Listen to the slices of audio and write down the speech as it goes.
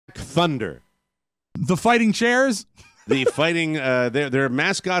Thunder. The Fighting Chairs? The fighting, their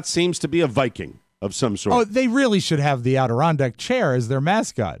mascot seems to be a Viking of some sort. Oh, they really should have the Adirondack chair as their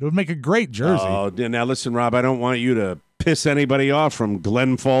mascot. It would make a great jersey. Oh, now listen, Rob, I don't want you to piss anybody off from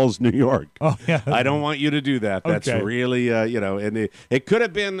Glen Falls, New York. Oh, yeah. I don't want you to do that. That's Okay. really, and it could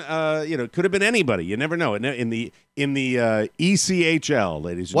have been, it could have been anybody. You never know. In the ECHL,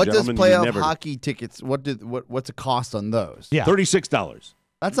 ladies and What does gentlemen, playoff you never hockey tickets? What's the cost on those? Yeah. $36.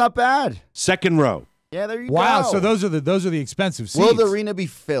 That's not bad. Second row. Yeah, there you go. Wow, so those are the expensive seats. Will the arena be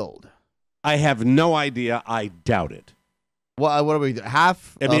filled? I have no idea. I doubt it. Well, what are we?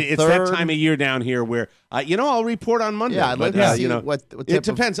 Half? I mean, it's third? that time of year down here where, I'll report on Monday. Yeah, I'd like to see what it type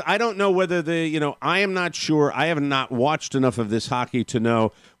depends. I don't know whether I am not sure. I have not watched enough of this hockey to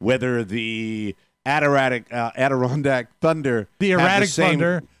know whether the Adirondack Thunder,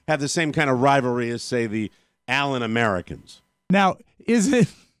 Thunder, have the same kind of rivalry as, say, the Allen Americans. Now, is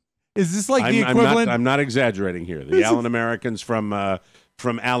this like the equivalent? I'm not exaggerating here. The Allen Americans from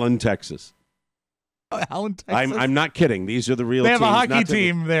Allen, Texas. Allen, Texas. I'm not kidding. These are the real They teams. have a hockey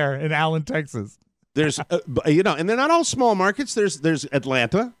team there in Allen, Texas. There's, and they're not all small markets. There's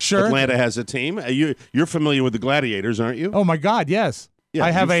Atlanta. Sure. Atlanta has a team. You're familiar with the Gladiators, aren't you? Oh my God, yes. Yeah,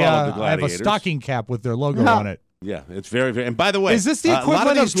 I have you followed the I have a Gladiators. stocking cap with their logo on it. Yeah, it's very, very. And by the way, Is this the a lot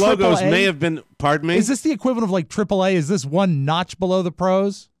equivalent of of these logos AAA? may have been. Pardon me. Is this the equivalent of like AAA? Is this one notch below the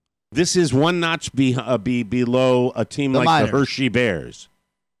pros? This is one notch below a team like minors. the Hershey Bears.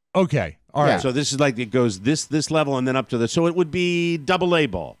 Okay, all right. So this is like it goes this level and then up to the. So it would be AA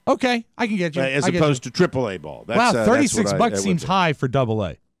ball Okay, I can get you. as I get opposed to AAA ball. you. That's, Wow, that's $36 what I would seems do. high for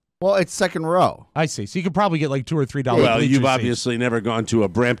AA. Well, it's second row. I see. So you could probably get like $2 or $3. Well, bleacher you've seats. obviously never gone to a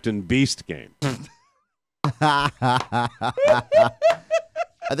Brampton Beast game. Are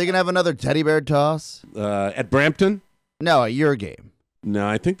they gonna have another teddy bear toss? At Brampton? No, at your game. No,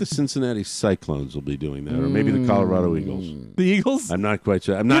 I think the Cincinnati Cyclones will be doing that, or maybe the Colorado Eagles. The Eagles. I'm not quite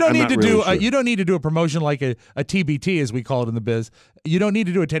sure. You don't need to do. Really sure. You don't need to do a promotion like a TBT, as we call it in the biz. You don't need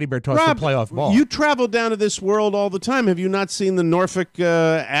to do a teddy bear toss Rob, for playoff ball. You travel down to this world all the time. Have you not seen the Norfolk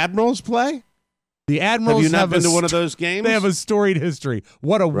Admirals play? The Admirals Have you not been a to one of sto- those games? They have a storied history.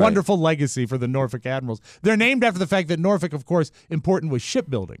 What a Right. wonderful legacy for the Norfolk Admirals. They're named after the fact that Norfolk, of course, important was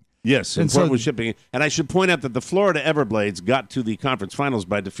shipbuilding. Yes, And important so- with shipping. And I should point out that the Florida Everblades got to the conference finals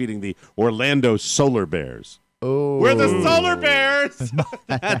by defeating the Orlando Solar Bears. Oh, We're the Solar Bears!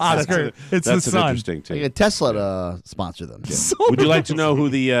 Oscar, it's That's the an sun. interesting team. like a Tesla to sponsor them. Would you like to know who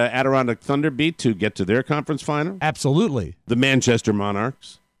the Adirondack Thunder beat to get to their conference final? Absolutely. The Manchester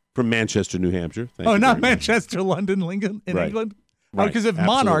Monarchs from Manchester, New Hampshire. Thank Oh, you not very much. Manchester, London, Lincoln, in Right. England? Right. Because if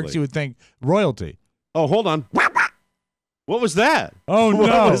Absolutely. monarchs, you would think royalty. Oh, hold on. What was that? Oh, What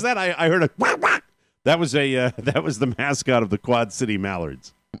no. was that? I heard a. That was the mascot of the Quad City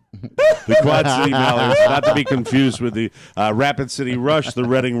Mallards. The Quad City Mallards, not to be confused with the Rapid City Rush, the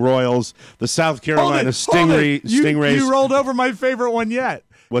Reading Royals, the South Carolina Stingrays. You rolled over my favorite one yet.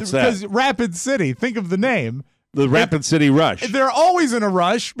 What's that? Because Rapid City, think of the name. The Rapid City Rush. They're always in a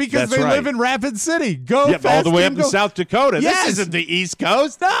rush because That's they right. live in Rapid City. Go Yep, fast all the way up and to go. South Dakota. Yes. This isn't the East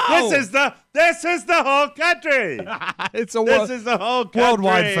Coast. No. This is the whole country. It's a This is the whole country.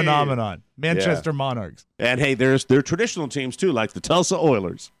 worldwide phenomenon. Manchester Monarchs. And hey, there are traditional teams too, like the Tulsa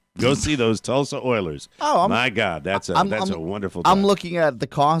Oilers. Go see those Tulsa Oilers. Oh, my God, that's a wonderful. I'm time. looking at the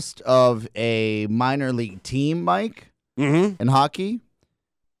cost of a minor league team, Mike, Mhm. in hockey,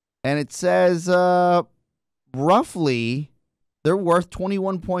 and it says roughly they're worth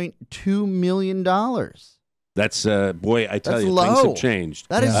 $21.2 million. That's boy, I tell That's you, low. things have changed.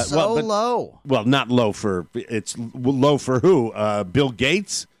 That is so but- low. Well, not low for it's low for who? Bill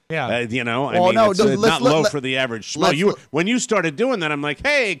Gates. Yeah. I Well, mean, no, it's let's- not low let- for the average schmo. let's- When you started doing that, I'm like,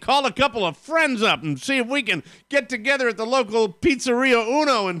 hey, call a couple of friends up and see if we can get together at the local Pizzeria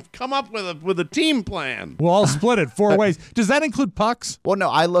Uno and come up with a team plan. We'll all split it 4 ways. Does that include pucks? Well, no,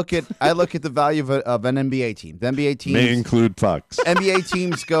 I look at the value of an NBA team. The NBA teams May include pucks. NBA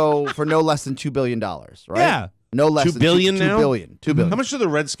teams go for no less than $2 billion, right? Yeah. No less $2 than billion $2 now? billion. $2 billion. How much are the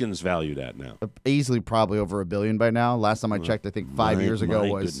Redskins valued at now? Easily probably over $1 billion by now. Last time I checked, I think 5 years ago my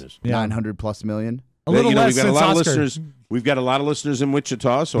was goodness. 900 plus million. A little less we've got since a lot Oscar. of listeners. We've got a lot of listeners in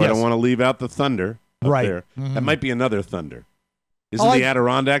Wichita, so I Yes. don't want to leave out the Thunder up Right. there. That might be another Thunder. Isn't Oh, the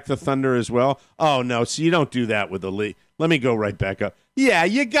Adirondack the Thunder as well? Oh no, so you don't do that with the league. Let me go right back up. Yeah,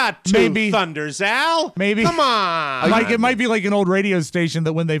 you got two Maybe. Thunders, Al. Maybe. Come on. Like it might be like an old radio station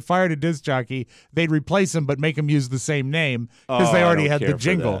that when they fired a disc jockey, they'd replace him but make him use the same name because Oh, they I already don't had care the for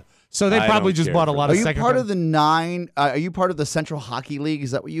jingle. that. So they I probably don't just care bought a for lot Are of you second. part of the are you part of the Central Hockey League?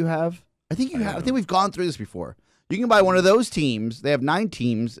 Is that what you have? I think you have. I think we've gone through this before. You can buy one of those teams. They have 9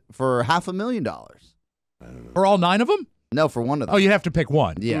 teams for $500,000. For all 9 of them? No, for one of them. Oh, you'd have to pick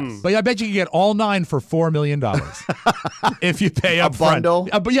one. Yes. But I bet you can get all 9 for $4 million if you pay up front. bundle?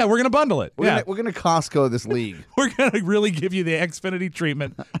 But yeah, we're going to bundle it. We're gonna Costco this league. We're going to really give you the Xfinity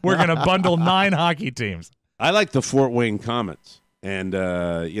treatment. We're going to bundle 9 hockey teams. I like the Fort Wayne Comets, and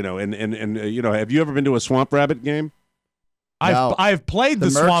have you ever been to a Swamp Rabbit game? No. I've played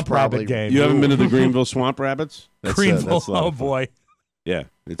the merch Swamp probably. Rabbit game. You haven't been to the Greenville Swamp Rabbits? Greenville. That's a lot Oh of fun. boy. Yeah,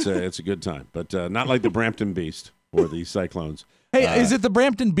 it's a good time, but not like the Brampton Beast or the Cyclones. Hey, is it the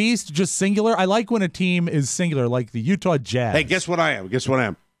Brampton Beast just singular? I like when a team is singular, like the Utah Jazz. Hey, guess what I am?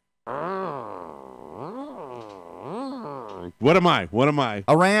 What am I?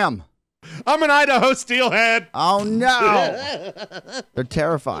 A ram. I'm an Idaho Steelhead. Oh no. They're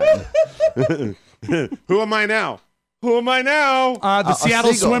terrifying. Who am I now? The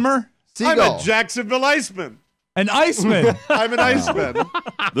Seattle seagull. Swimmer, Seagull. I'm a Jacksonville Iceman. an Iceman. I'm an Iceman.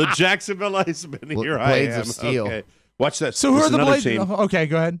 The Jacksonville Iceman. Here I Blades am. of Steel. Okay. Watch this. So who This are is the another Blades? team. Okay,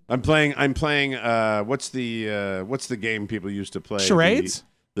 go ahead. I'm playing. What's the game people used to play? Charades?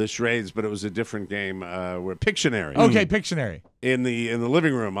 The charades, but it was a different game. Where Pictionary. Okay, Pictionary. In the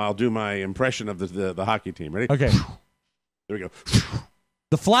living room, I'll do my impression of the hockey team. Ready? Okay. There we go.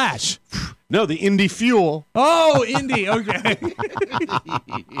 The Flash. No, the Indy Fuel. Oh, Indy. Okay.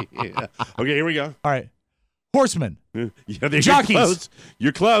 Yeah. Okay, here we go. All right. Horseman. Yeah, you're Jockeys. close.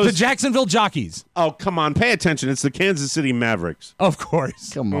 You're close. The Jacksonville Jockeys. Oh, come on. Pay attention. It's the Kansas City Mavericks. Of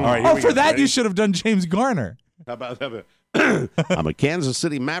course. Come on. All right, here Oh, we for go. that Ready? you should have done James Garner. How about I'm a Kansas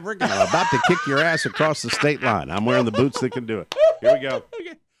City Maverick, and I'm about to kick your ass across the state line. I'm wearing the boots that can do it. Here we go.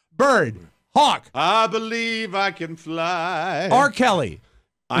 Bird. Hawk. I believe I can fly. R. Kelly.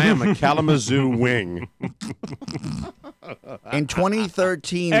 I am a Kalamazoo wing. In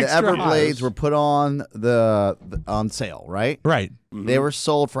 2013, the Extra Everblades highs. were put on on sale, right? Right. They were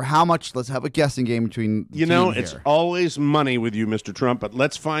sold for how much? Let's have a guessing game between the You know, team it's here. always money with you, Mr. Trump, but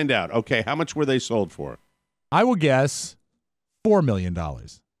let's find out. Okay, how much were they sold for? I will guess $4 million. All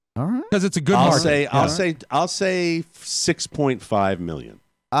right. Because it's a good market. I'll say 6.5 million.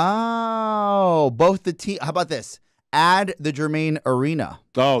 Oh, both the team. How about this? Add the Germain Arena.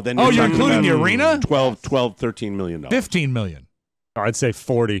 Oh, then Oh, you're talking including about the arena? 13 million dollars. $15 million. I'd say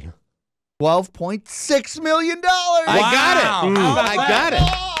 40. $12.6 million. I got it. Wow. I got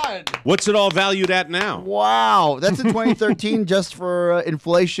it. What's it all valued at now? Wow, that's in 2013 just for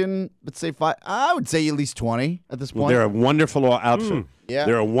inflation. Let's say I would say at least 20 at this point. They're a wonderful outfit. Yeah.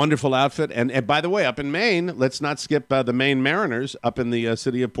 They're a wonderful outfit. And by the way, up in Maine, let's not skip the Maine Mariners up in the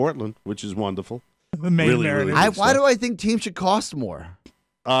city of Portland, which is wonderful. The main Really, narrative. really. Why do I think teams should cost more?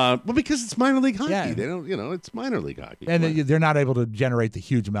 Well, because it's minor league hockey. Yeah. They don't, it's minor league hockey. And Come on. they're not able to generate the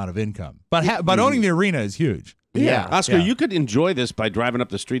huge amount of income. But owning the arena is huge. Yeah. Oscar, Yeah. you could enjoy this by driving up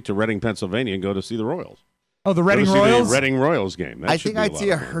the street to Reading, Pennsylvania, and go to see the Royals. Oh, the Go Reading to see Royals? the Reading Royals game. That I should think be I'd lot see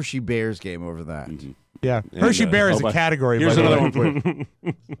a of fun. Hershey Bears game over that. Yeah. And, Hershey Bear is oh, a category. Here's by the another way. one for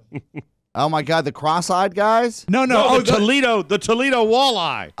you. Oh my God, the cross-eyed guys. No. Oh, the Toledo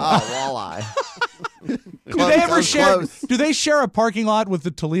Walleye. Oh, walleye. Do they share a parking lot with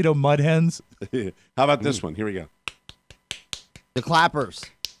the Toledo Mud Hens? How about this one? Here we go. The clappers.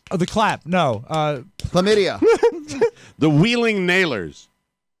 Oh, the clap. No. Chlamydia. The Wheeling Nailers.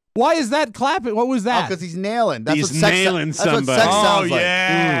 Why is that clapping? What was that? Because he's nailing. That's He's what sex, nailing that's what somebody. sex Oh, sounds like.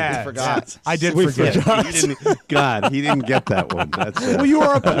 yeah. I forgot. I did forget. He didn't get that one. That's Well, you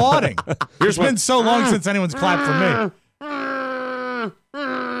are applauding. Here's It's been so long since anyone's clapped for me.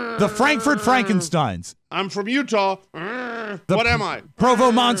 The Frankfurt Frankensteins. I'm from Utah. What am I?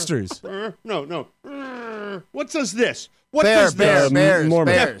 Provo Monsters. No. What does this? What does Bears, this? Bears,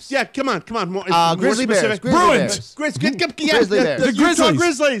 Mormon. Bears. Yeah, come on. More Grizzly Bears. specific. Grizzly Bruins. Bears. Yeah, Grizzly Bears. the The Utah Grizzlies.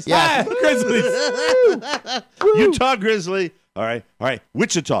 Grizzlies. Yeah. Grizzlies. Utah Grizzly. All right.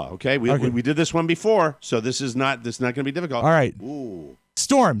 Wichita. Okay, Okay. we did this one before, so this is not going to be difficult. All right. Ooh.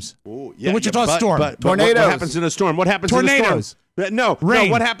 Storms. Ooh, The Wichita but- Storm. But Tornadoes. What happens in a storm? What happens Tornadoes. in a storm? No.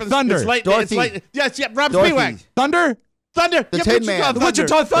 Rain. What happens? Thunder. It's late. Dorothy. It's late. Yes. Yeah. Rob Dorothy. Spewak. Thunder. Thunder. The Yeah, Tin Wichita Man. Thunder. The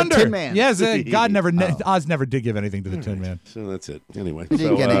Wichita Thunder. Tin Man. Yes, Oz never did give anything to the Tin Man. So that's it. Anyway, didn't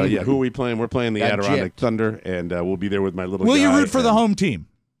so get anything. yeah, who are we playing? We're playing the Got Adirondack gypped. Thunder, and we'll be there with my little. Will you guy, root for the and- home team?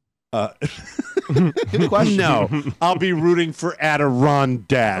 Good question. No, I'll be rooting for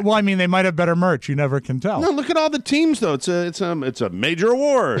Adirondack. Well, I mean, they might have better merch. You never can tell. No, look at all the teams though. It's a major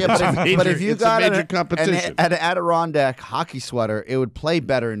award. Yeah, It's a but major, if you it's got a major competition. an Adirondack hockey sweater, it would play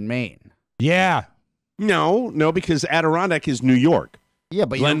better in Maine. Yeah. No, because Adirondack is New York. Yeah,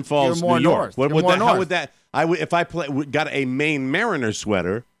 but Glen you're Falls, more New York. north. What You're would more that? How north. would that? If I got a Maine Mariner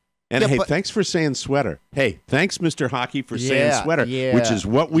sweater, And hey, thanks for saying sweater. Hey, thanks, Mr. Hockey, for saying sweater, which is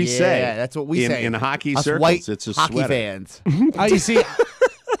what we say. Yeah, that's what we say in hockey Us circles. white It's a hockey sweater. fans. You see,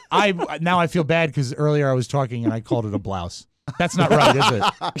 now I feel bad because earlier I was talking and I called it a blouse. That's not right, is it?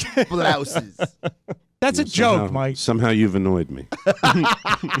 Blouses. That's a joke, Mike. Somehow you've annoyed me.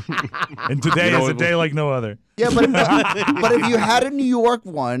 And today is a day like no other. Yeah, but if you had a New York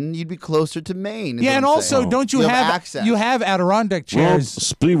one, you'd be closer to Maine. Yeah, and also, don't you have access. you have Adirondack chairs?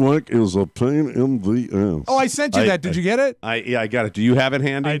 Speedwork is a pain in the ass. Oh, I sent you that. Did you get it? Yeah, I got it. Do you have it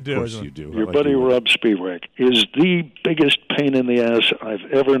handy? I do. Of course you do. Your buddy Rob Speedwork is the biggest pain in the ass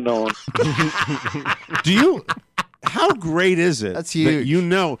I've ever known. Do you? How great is it? That's huge.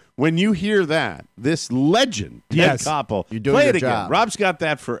 That when you hear that, this legend, Ted Koppel, you're doing play your it again. job. Rob's got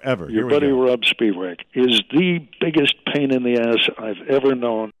that forever. Your buddy Rob Speedwork is the biggest pain in the ass I've ever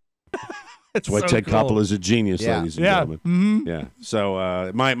known. That's why Ted Koppel is a genius, ladies and gentlemen. Mm-hmm. Yeah.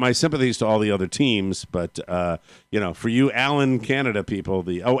 So my sympathies to all the other teams, but for you Allen Canada people,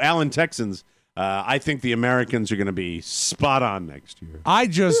 Allen Texans. I think the Americans are going to be spot on next year. I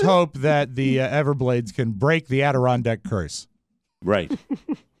just hope that the Everblades can break the Adirondack curse. Right.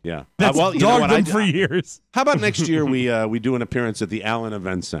 Yeah. That's dogged them for years. How about next year we do an appearance at the Allen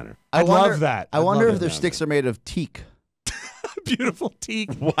Event Center? I love that. I wonder if their sticks are made of teak. Beautiful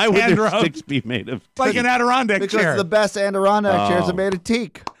teak. Why would their sticks be made of teak? Like an Adirondack because chair? the best Adirondack chairs are made of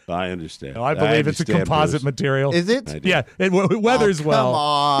teak. I understand. No, I believe it's a composite material. Is it? Yeah, it weathers well. Come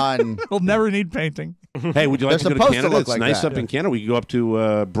on. It'll never need painting. Hey, would you like to go to Canada? It's like nice that. up in Canada. We can go up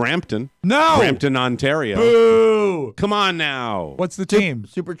to Brampton. No! Brampton, Ontario. Boo! Come on now. What's the team?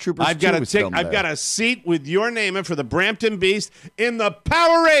 Super Troopers. I've got a seat with your name in for the Brampton Beast in the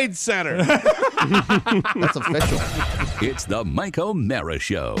Powerade Center. That's official. It's the Mike O'Mara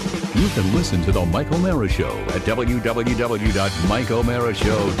Show. You can listen to the Mike O'Mara Show at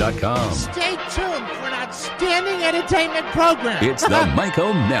www.mikeomarashow.com. Stay tuned for an outstanding entertainment program. It's the Mike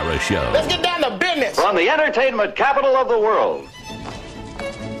O'Mara Show. Let's get down to business. From the entertainment capital of the world.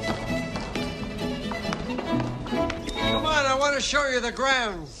 Come on, I want to show you the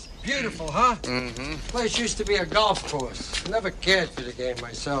grounds. Beautiful, huh? Mm-hmm. Place used to be a golf course. Never cared for the game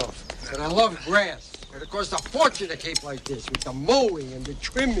myself. But I love grass. It costs a fortune to keep like this with the mowing and the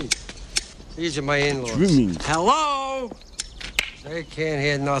trimming. These are my in-laws. Trimming. Hello? They can't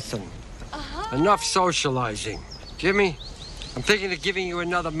hear nothing. Enough socializing. Jimmy, I'm thinking of giving you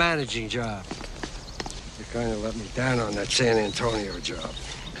another managing job. You kind of let me down on that San Antonio job.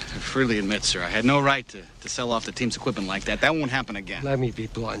 I freely admit, sir, I had no right to sell off the team's equipment like that. That won't happen again. Let me be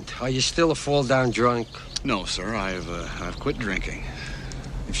blunt. Are you still a fall-down drunk? No, sir. I've quit drinking.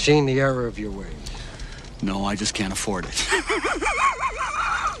 You've seen the error of your ways. No, I just can't afford it.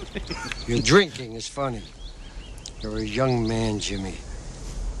 Your drinking is funny. You're a young man, Jimmy.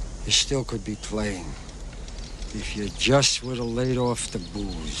 You still could be playing. If you just would have laid off the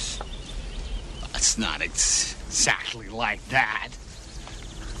booze. It's not exactly like that.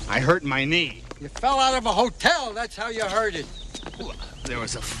 I hurt my knee. You fell out of a hotel. That's how you hurt it. There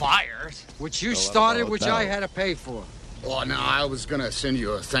was a fire. Which you started, which I had to pay for. Well, no, I was going to send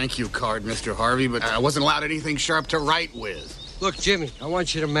you a thank you card, Mr. Harvey, but I wasn't allowed anything sharp to write with. Look, Jimmy, I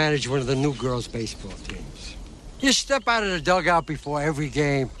want you to manage one of the new girls' baseball teams. You step out of the dugout before every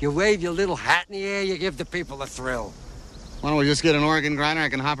game. You wave your little hat in the air. You give the people a thrill. Why don't we just get an organ grinder? I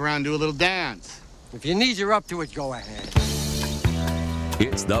can hop around and do a little dance. If your knees are up to it, go ahead.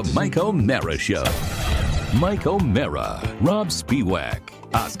 It's the Mike O'Mara Show. Mike O'Mara, Rob Spiewak,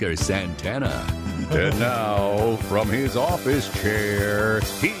 Oscar Santana. And now, from his office chair,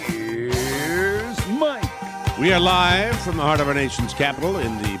 here's Mike. We are live from the heart of our nation's capital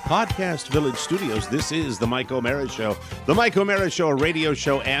in the Podcast Village Studios. This is the Mike O'Mara Show. The Mike O'Mara Show, a radio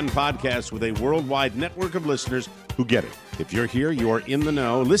show and podcast with a worldwide network of listeners who get it. If you're here, you are in the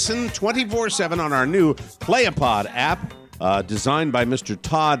know. Listen 24/7 on our new Playapod app. Designed by Mr.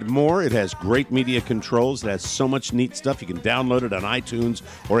 Todd Moore. It has great media controls. It has so much neat stuff. You can download it on iTunes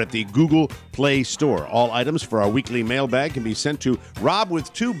or at the Google Play Store. All items for our weekly mailbag can be sent to Rob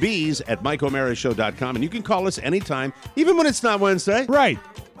with 2 B's at MikeO'MaraShow.com. And you can call us anytime, even when it's not Wednesday. Right.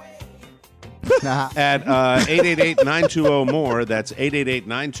 At 888-920-MORE. That's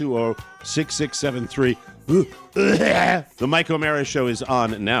 888-920-6673. The Mike O'Mara Show is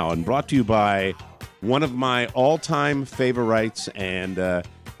on now and brought to you by one of my all-time favorites, and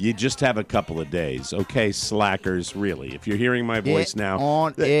you just have a couple of days. Okay, slackers, really. If you're hearing my voice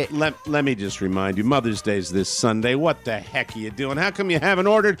now, let me just remind you, Mother's Day's this Sunday. What the heck are you doing? How come you haven't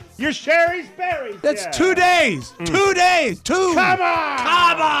ordered your Sherry's Berries That's yet? 2 days. 2 days. 2. Come on!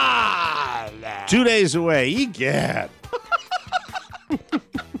 Come on! 2 days away. Egad.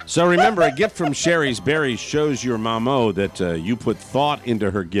 So remember, a gift from Sherry's Berries shows your mamo that you put thought into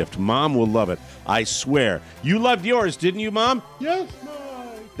her gift. Mom will love it. I swear. You loved yours, didn't you, Mom? Yes,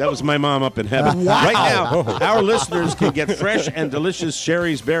 Mike. That was my mom up in heaven. Wow. Right now, our listeners can get fresh and delicious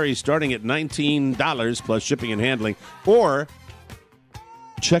Sherry's Berries starting at $19 plus shipping and handling. Or,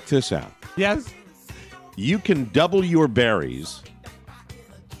 check this out. Yes. You can double your berries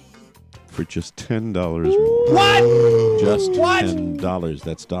for just $10 more. What? Just What? $10.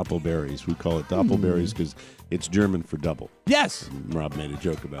 That's doppelberries. We call it doppelberries because it's German for double. Yes. Rob made a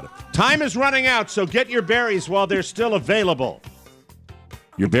joke about it. Time is running out, so get your berries while they're still available.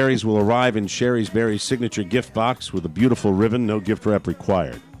 Your berries will arrive in Sherry's Berries signature gift box with a beautiful ribbon, no gift wrap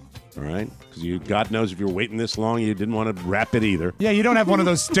required. All right? Because God knows if you're waiting this long, you didn't want to wrap it either. Yeah, you don't have one of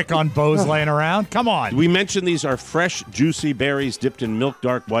those stick-on bows laying around. Come on. We mentioned these are fresh, juicy berries dipped in milk,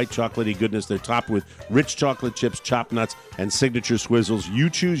 dark, white, chocolatey goodness. They're topped with rich chocolate chips, chopped nuts, and signature swizzles. You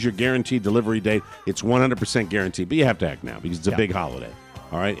choose your guaranteed delivery date. It's 100% guaranteed, but you have to act now because it's a big holiday.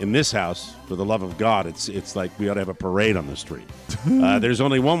 All right, in this house, for the love of God, it's like we ought to have a parade on the street. There's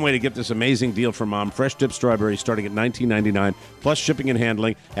only one way to get this amazing deal from Mom. Fresh dipped strawberries starting at $19.99, plus shipping and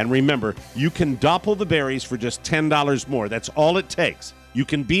handling. And remember, you can doppel the berries for just $10 more. That's all it takes. You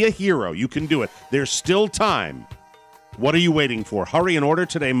can be a hero. You can do it. There's still time. What are you waiting for? Hurry and order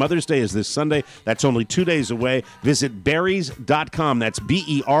today. Mother's Day is this Sunday. That's only 2 days away. Visit berries.com. That's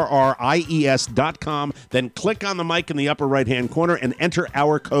BERRIES.com. Then click on the mic in the upper right-hand corner and enter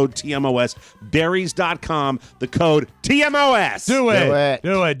our code TMOS. Berries.com. The code TMOS. Do it. Do it.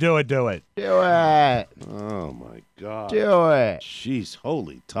 Do it. Do it. Do it. Do it. Oh, my God. Do it. Jeez,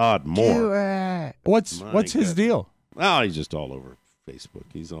 holy Todd Moore. Do it. What's his God. deal? Oh, he's just all over Facebook.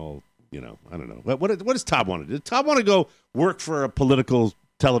 He's all, I don't know. What does Todd want to do? Does Todd want to go work for a political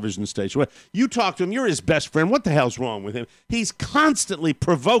television station? Well, you talk to him. You're his best friend. What the hell's wrong with him? He's constantly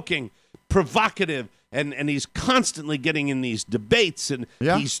provocative, and he's constantly getting in these debates, and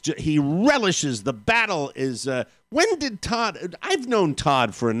he relishes the battle. When did Todd? I've known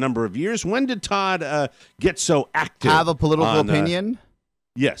Todd for a number of years. When did Todd get so active? Have a political opinion?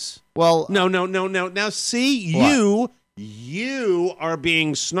 Yes. Well, No. Now, see, What? you are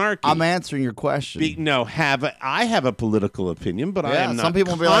being snarky. I'm answering your question. I have a political opinion, but I am not some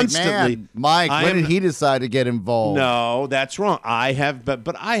people will be like, man, Mike, when did he decide to get involved? No, that's wrong. I have,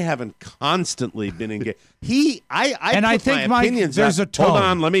 but I haven't constantly been engaged. I think, Mike, there's a tone. Hold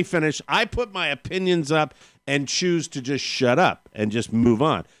on, let me finish. I put my opinions up and choose to just shut up and just move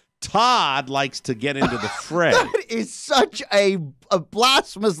on. Todd likes to get into the fray. That is such a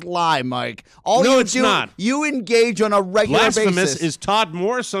blasphemous lie, Mike. It's not. You engage on a regular Blasphemous. basis. Is Todd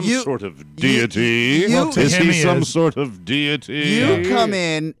Moore some sort of deity? Is him he he some is. sort of deity? You come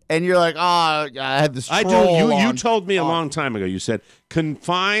in and you're like, I have this I do. troll You on- told me a long time ago. You said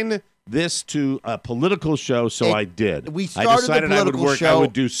confine this to a political show, so I did. We started I decided the political I would work. show. I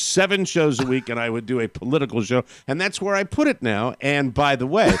would do 7 shows a week, and I would do a political show, and that's where I put it now. And by the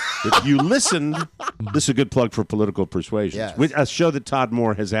way, if you listened, this is a good plug for Political Persuasions, Yes. a show that Todd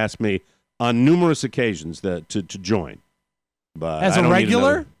Moore has asked me on numerous occasions to join. But As I a don't need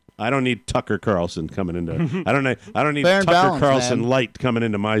regular? another- I don't need Tucker Carlson coming into. I don't need Fair and Tucker balanced, Carlson man. light coming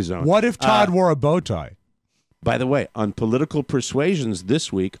into my zone. What if Todd wore a bow tie? By the way, on Political Persuasions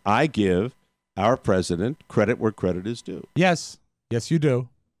this week, I give our president credit where credit is due. Yes. Yes, you do.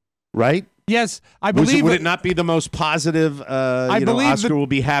 Right? Yes, I believe. Would it not be the most positive? believe Oscar will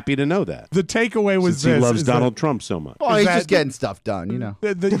be happy to know that. The takeaway was Since he this: loves is Donald Trump so much. Oh, Is he's that- just getting stuff done, you know.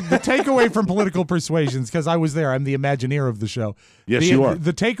 The takeaway from Political Persuasions, because I was there, I'm the Imagineer of the show. Yes, the, you are.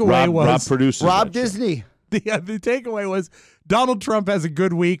 The takeaway Rob produces Rob that show. Disney. the takeaway was Donald Trump has a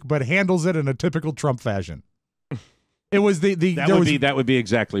good week, but handles it in a typical Trump fashion. It was That would be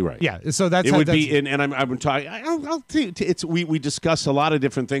exactly right. Yeah, so that's It how would that's, be, and I've been talking. We discuss a lot of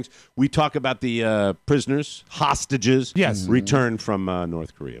different things. We talk about the prisoners, hostages, Yes. returned from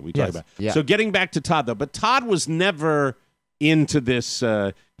North Korea. We talk Yes. about. Yeah. So getting back to Todd though, but Todd was never into this.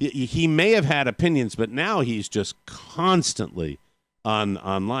 He may have had opinions, but now he's just constantly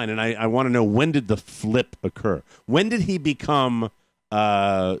online. And I want to know, when did the flip occur? When did he become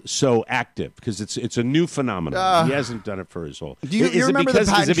so active? Because it's a new phenomenon. He hasn't done it for his whole. Do you Is it remember the because-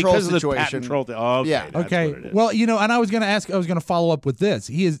 patent is it troll because of the situation? patent troll thing? Oh, okay. Yeah. That's okay. what it is. Well, and I was going to follow up with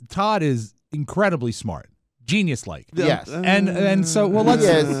this. Todd is incredibly smart, genius-like. Yes. And so let's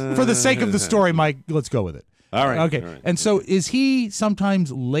Yes. for the sake of the story, Mike, let's go with it. All right. Okay. All right. And so is he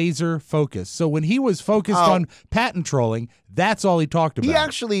sometimes laser focused? So when he was focused on patent trolling, that's all he talked about. He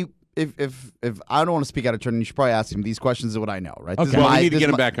actually, if I don't want to speak out of turn, you should probably ask him these questions is what I know, right? This Okay. is Well, my- we need to this get is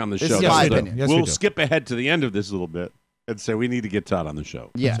him my- back on the this show. is Yes, my we do. opinion. Yes, we we'll do. skip ahead to the end of this a little bit. and say we need to get Todd on the show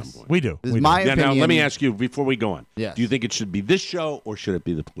at some Yes. point. We do. This is We do. my Now, opinion. let me ask you before we go on. Yes. Do you think it should be this show or should it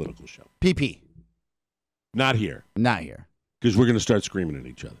be the political show? PP, Not here, not here. because we're going to start screaming at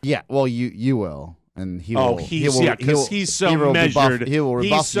each other. Yeah, well, you will, and he Oh, will. he's he he's so he will measured. He will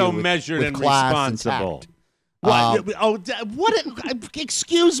rebuff He's so you with, measured with and class responsible. And tact. What?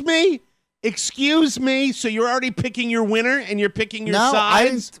 Excuse me. Excuse me. So you're already picking your winner and you're picking your No, I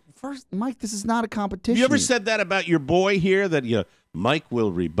sides. didn't. First, Mike, this is not a competition. You ever said that about your boy here? That Mike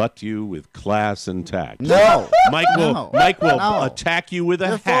will rebut you with class and tact. No. Mike will. No. Mike will No. attack you with a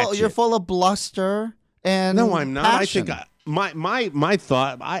you're hatchet. you're full of bluster and No, I'm not. passion. I think my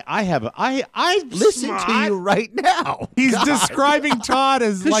thought. I Listen smart. to you right now. He's God. describing Todd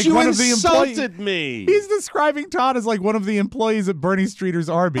as 'Cause like you one of the employees. insulted me. He's describing Todd as like one of the employees at Bernie Streeter's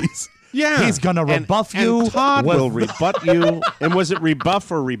Arby's. Yeah. He's gonna rebuff you. And Todd with- will rebut you. And was it rebuff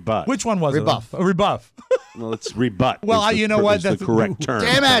or rebut? Which one was Rebuff. it? A rebuff. Well, it's rebut. Well, is the you know what? is the That's correct term.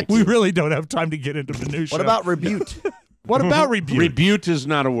 Damn it. We really don't have time to get into minutia. What about rebuke? what about rebuke? Rebuke is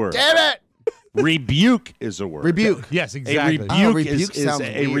not a word. Damn it! Rebuke is a word. Rebuke. Yes, A exactly. rebuke, rebuke is sounds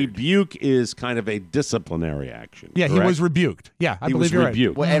a weird. rebuke is kind of a disciplinary action. Yeah, he correct? was rebuked. Yeah, I He believe was you're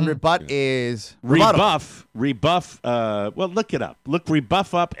rebuked. Well, and rebut is rebuttal. Rebuff. Well, look it up. Look,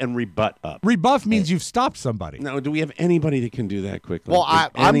 rebuff up and rebut up. right. Rebuff means you've stopped somebody. Now, do we have anybody that can do that quickly? Well,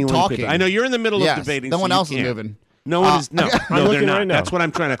 If I'm anyone talking. could- I know you're in the middle Yes, of debating. someone so you else is can't. moving. No one is. No, I'm no, they're looking not. right now. That's what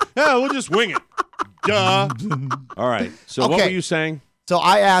I'm trying to. Oh, we'll just wing it. Duh. All right. So what Okay. were you saying? So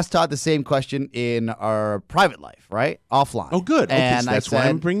I asked Todd the same question in our private life, right? Offline. Oh, good. Okay, And so I that's said, why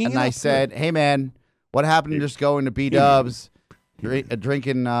I'm bringing it And I up. said, hey, man, what happened to just going to B-Dubs,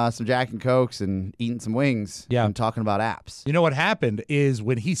 drinking some Jack and Cokes and eating some wings Yeah. and talking about apps? You know what happened is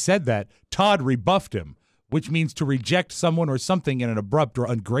when he said that, Todd rebuffed him, which means to reject someone or something in an abrupt or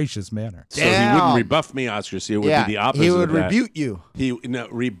ungracious manner. So he Damn. wouldn't rebuff me, Oscar. See, it would Yeah, be the opposite. he would of that. rebuke you. He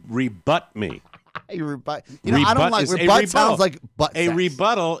rebut me. You know, I don't like is a rebut. rebuttal. Sounds like butt A sex.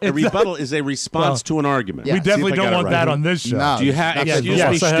 rebuttal. A It's- rebuttal is a response to an argument. Yeah. We See definitely if I don't got it want right. that on this show. No. Do you have? That's Excuse good.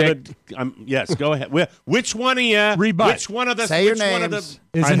 me, Yes, I have Shtick. Yes, go ahead. Which one of you? Rebut. Which one of the? Say your which one of the? names.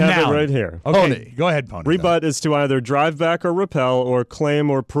 Is I a have noun. it right here. Okay, Pony. go ahead, Pony. Rebut is to either drive back or repel or claim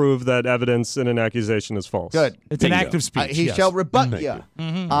or prove that evidence in an accusation is false. Good. It's an Bingo. act of speech. He yes. shall rebut Thank you.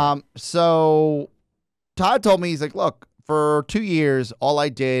 Mhm. So Todd told me, he's like, look, for 2 years, all I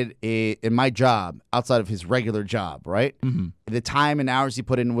did in my job, outside of his regular job, right? Mm-hmm. The time and hours he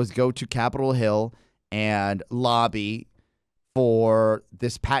put in was go to Capitol Hill and lobby for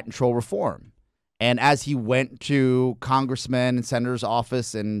this patent troll reform. And as he went to congressman and senator's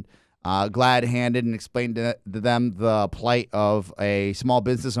office and glad-handed and explained to them the plight of a small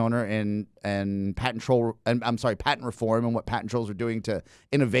business owner and patent reform and what patent trolls are doing to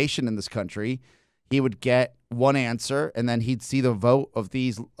innovation in this country, he would get one answer, and then he'd see the vote of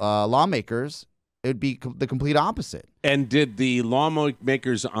these lawmakers. It would be the complete opposite. And did the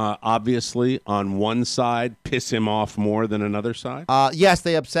lawmakers obviously on one side piss him off more than another side? Yes,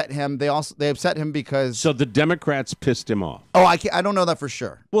 they upset him. They upset him because. So the Democrats pissed him off. Oh, I don't know that for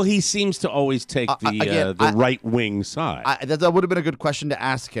sure. Well, he seems to always take again, the right wing side. That would have been a good question to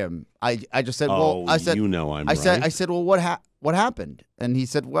ask him. I just said, Oh, well, I said, you know I'm I said, right. I said, well, what happened? And he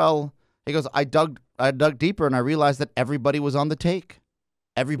said, well, he goes, I dug deeper and I realized that everybody was on the take.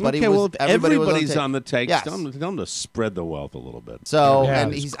 Everybody okay, was. well, if everybody was everybody's on the take. Yes. Tell them to spread the wealth a little bit. So, Yeah,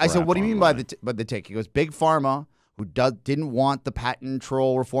 and this I said, crap what do you mean by online. the take? He goes, Big Pharma, who didn't want the patent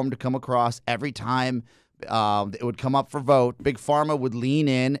troll reform to come across every time it would come up for vote. Big Pharma would lean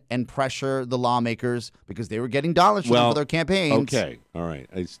in and pressure the lawmakers because they were getting dollars from them for their campaigns. Okay, all right.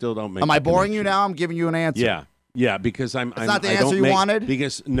 I still don't make. Am the I boring you connection. now? I'm giving you an answer. Yeah. Yeah, because I'm not the I answer don't you make- wanted?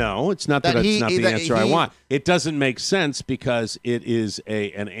 Because no, it's not That that, he- it's not the that answer I he- want. It doesn't make sense because it is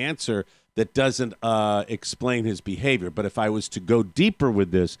an answer that doesn't explain his behavior. But if I was to go deeper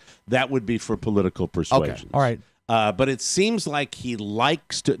with this, that would be for political persuasion. All right. But it seems like he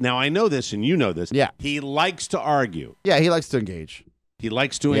likes to. Now I know this, and you know this. Yeah. He likes to argue. Yeah, he likes to engage. He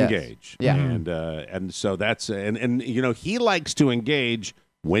likes to Yes. engage. Yeah. And so that's and you know he likes to engage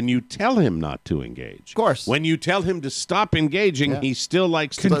when you tell him not to engage. Of course. When you tell him to stop engaging, Yeah. he still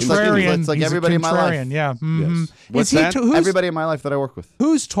likes to It's like- continue. Contrarian. it's like He's a everybody in my life. contrarian, Yeah. Mhm. Yes. What's Is he that? who's, Everybody in my life that I work with.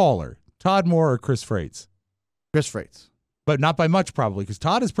 who's taller, Todd Moore or Chris Freites? Chris Freites. But not by much, probably, because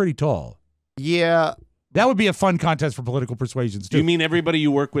Todd is pretty tall. Yeah. That would be a fun contest for political persuasions, Do too. you mean everybody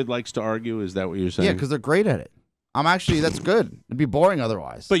you work with likes to argue? Is that what you're saying? Yeah, because they're great at it. That's good. It'd be boring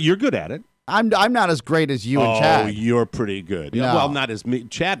otherwise. But you're good at it. I'm not as great as you and Oh, Chad. you're pretty good. No. Well, not as me.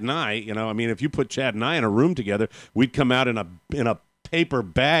 Chad and I, I mean, if you put Chad and I in a room together, we'd come out in a paper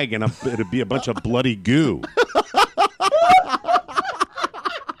bag and it'd be a bunch of bloody goo.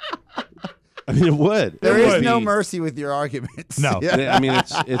 I mean, it would. There It is would no be- mercy with your arguments. No. Yeah. I mean,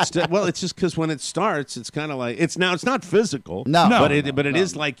 it's just because when it starts, it's kind of like it's not physical. No. but it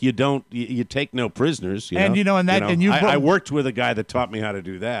is like you take no prisoners. And, I worked with a guy that taught me how to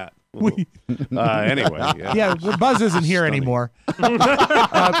do that. Anyway, yeah. Yeah, well, Buzz isn't here anymore.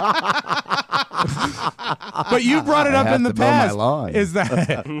 But you brought it up in the to mow my past. lawn. Is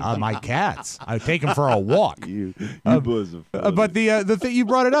that my cats? I take them for a walk. You Buzz are funny. But the thing you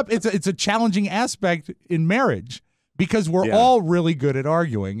brought it up, it's a challenging aspect in marriage because we're Yeah. all really good at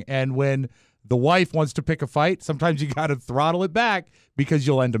arguing, and when the wife wants to pick a fight, sometimes you got to throttle it back because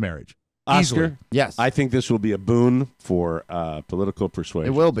you'll end a marriage. Easily. Oscar, Yes. I think this will be a boon for political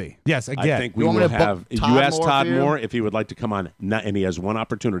persuasion. It will be. Yes, I again. think we You want me will to book have. Todd You asked Moore Todd for you? Moore if he would like to come on, and he has one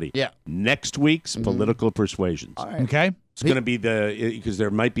opportunity. Yeah. Next week's political persuasions. All right. Okay. It's going to be because there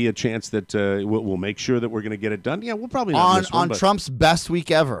might be a chance that we'll make sure that we're going to get it done. Yeah, we'll probably not miss one, On but, Trump's best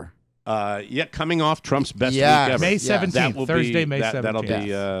week ever. coming off Trump's best Yes. week ever. May Yes. 17th, That will Thursday, be, May 17th. That'll be,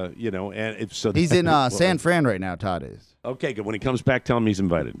 Yes. and if so. He's in well, San Fran right now, Todd is. Okay, good. When he comes back, tell him he's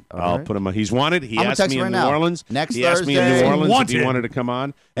invited. All I'll right. put him. He's wanted. He I'm gonna asked text me him in right New now. Orleans. Next he asked me in New Thursday. Orleans if Wanted. he wanted to come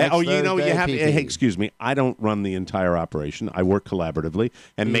on. Next you Thursday, have. PT. Hey, excuse me. I don't run the entire operation. I work collaboratively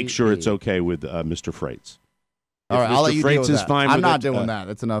and make sure it's okay with Mr. Freights. All right, If I'll Mr. let you Freights deal with is that. fine I'm with not it, doing that.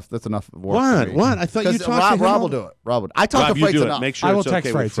 That's enough. That's enough work. What? For me. What? I thought you 'Cause talked to him. Rob will do it. Rob would. I talked Rob, to you Freights do it. enough. Make sure I will it's text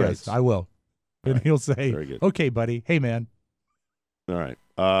okay Freights, with yes. Freights. I will. And he'll say, Very good. okay, buddy. Hey, man. All right.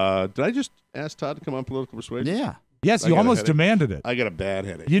 Did I just ask Todd to come on political persuasion? Yeah. Yes, I you got a almost headache. demanded it. I got a bad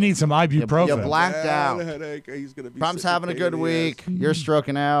headache. You need some ibuprofen. You blanked out. Bad headache. He's gonna be. Trump's such having a pain good in the week. ass. You're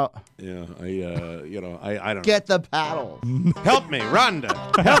stroking out. Yeah, I don't Get the paddles. know. Help me, Rhonda.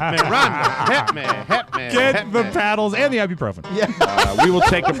 Help me, Rhonda. Help me. Get help the me. paddles and the ibuprofen. We will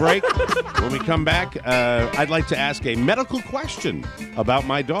take a break. When we come back, I'd like to ask a medical question about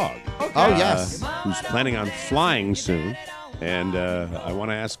my dog. Oh, yes. Who's planning on flying soon. And I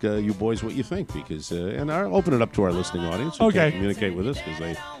want to ask you boys what you think because, and I'll open it up to our listening audience who Okay. can communicate with us because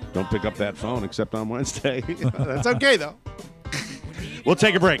they don't pick up that phone except on Wednesday. That's okay, though. We'll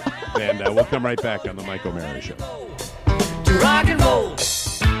take a break, and we'll come right back on the Mike O'Mara Show.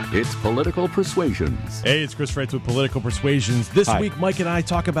 It's Political Persuasions. Hey, it's Chris Freights with Political Persuasions. This Hi. week, Mike and I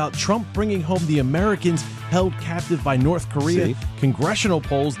talk about Trump bringing home the Americans held captive by North Korea. See? Congressional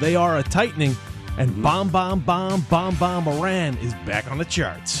polls, they are a tightening. And bomb Iran is back on the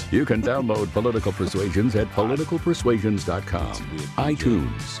charts. You can download Political Persuasions at politicalpersuasions.com,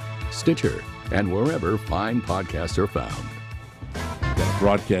 iTunes, Stitcher, and wherever fine podcasts are found. Got a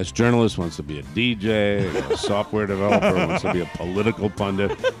broadcast journalist, wants to be a DJ, a software developer, wants to be a political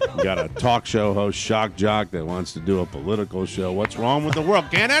pundit. We got a talk show host, shock jock, that wants to do a political show. What's wrong with the world?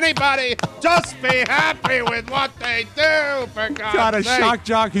 Can't anybody just be happy with what they do, for God's Got a sake? shock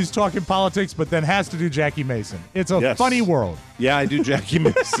jock who's talking politics, but then has to do Jackie Mason. It's a Yes. funny world. Yeah, I do Jackie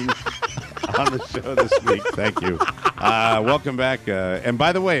Mason on the show this week. Thank you. Welcome back. And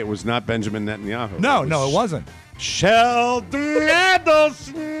by the way, it was not Benjamin Netanyahu. No, it wasn't. Sheldon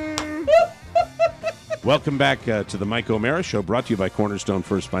Adelson. Welcome back to the Mike O'Mara Show, brought to you by Cornerstone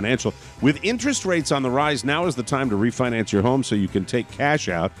First Financial. With interest rates on the rise, now is the time to refinance your home so you can take cash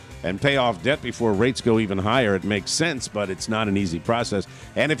out and pay off debt before rates go even higher. It makes sense, but it's not an easy process.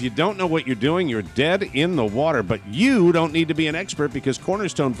 And if you don't know what you're doing, you're dead in the water. But you don't need to be an expert because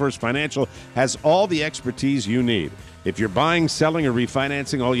Cornerstone First Financial has all the expertise you need. If you're buying, selling, or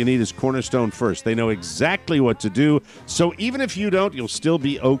refinancing, all you need is Cornerstone First. They know exactly what to do, so even if you don't, you'll still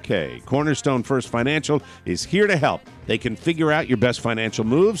be okay. Cornerstone First Financial is here to help. They can figure out your best financial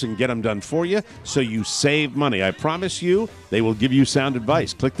moves and get them done for you so you save money. I promise you, they will give you sound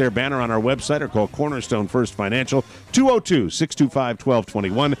advice. Click their banner on our website or call Cornerstone First Financial,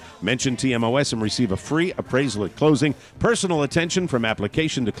 202-625-1221. Mention TMOS and receive a free appraisal at closing. Personal attention from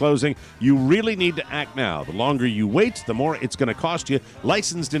application to closing. You really need to act now. The longer you wait, the more it's going to cost you.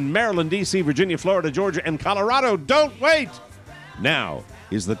 Licensed in Maryland, D.C., Virginia, Florida, Georgia, and Colorado. Don't wait! Now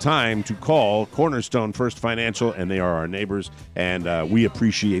is the time to call Cornerstone First Financial, and they are our neighbors, and we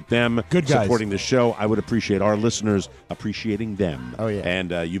appreciate them Good guys. supporting the show. I would appreciate our listeners appreciating them. Oh, yeah.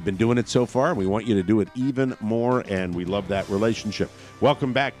 And you've been doing it so far. We want you to do it even more, and we love that relationship.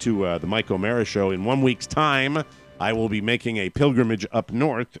 Welcome back to the Mike O'Mara Show. In 1 week's time, I will be making a pilgrimage up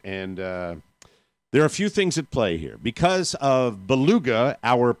north, and there are a few things at play here. Because of Beluga,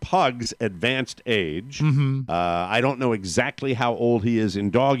 our pug's advanced age, I don't know exactly how old he is in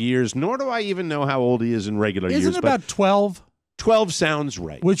dog years, nor do I even know how old he is in regular years. Isn't it about 12? 12 sounds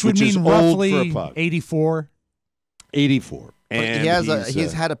right. Which would is mean old for a roughly pug. 84. 84. And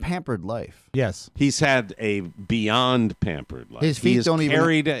he's had a pampered life. Yes. He's had a beyond pampered life. His feet don't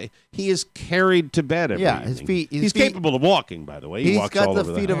even. He is carried to bed every evening. His feet. He's capable of walking, by the way. He walks all over the house.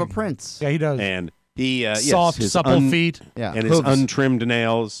 He's got the feet of a prince. Yeah, he does. And he soft, his supple feet. Yeah, and his untrimmed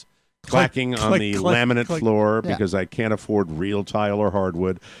nails clacking on the laminate floor because I can't afford real tile or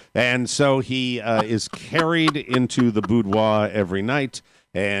hardwood. And so he is carried into the boudoir every night.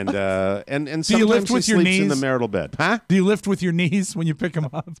 And sometimes do you lift with he your sleeps knees? in the marital bed. Huh? Do you lift with your knees when you pick him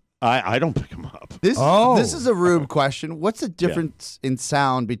up? I don't pick him up. This is a Rube question. What's the difference in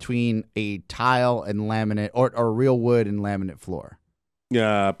sound between a tile and laminate or real wood and laminate floor?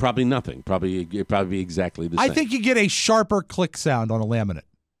 Probably nothing. Probably be exactly the same. I think you get a sharper click sound on a laminate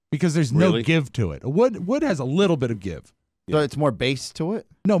because there's no give to it. Wood has a little bit of give. So it's more bass to it?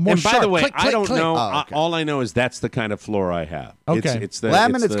 No, more and sharp. by the way, click, I don't click. know. Oh, okay. All I know is that's the kind of floor I have. Okay.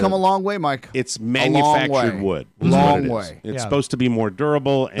 Laminates come a long way, Mike. It's manufactured wood. Long way. It's supposed to be more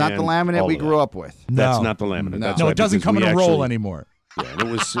durable. Not the laminate we grew up with. That's not the laminate. No, That's it doesn't come in a roll anymore. Yeah,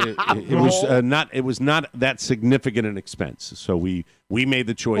 and it was not that significant an expense. So we made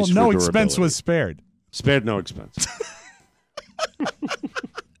the choice. Well, no for expense durability. was spared. Spared no expense.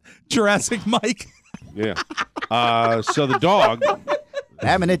 Jurassic Mike. Yeah. So the dog.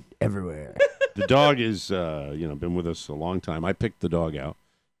 Laminate everywhere. The dog is, been with us a long time. I picked the dog out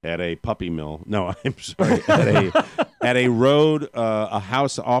at a puppy mill. No, I'm sorry. At a road, a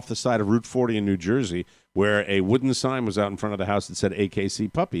house off the side of Route 40 in New Jersey, where a wooden sign was out in front of the house that said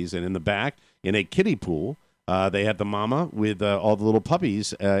AKC Puppies. And in the back, in a kiddie pool, they had the mama with all the little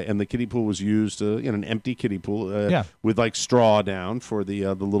puppies, and the kiddie pool was used in an empty kiddie pool with like straw down for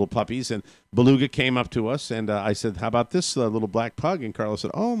the little puppies. And Beluga came up to us, and I said, "How about this little black pug?" And Carla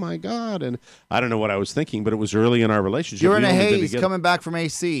said, "Oh my God!" And I don't know what I was thinking, but it was early in our relationship. You're in a haze coming back from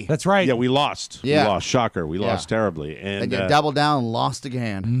AC. That's right. Yeah, we lost. Yeah. We lost. Shocker. We lost terribly. And you doubled down and lost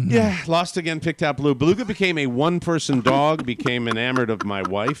again. Yeah, lost again, picked out Blue. Beluga became a one-person dog, became enamored of my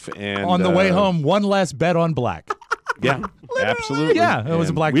wife. And on the way home, one less bet on black. Yeah, absolutely. Yeah, it was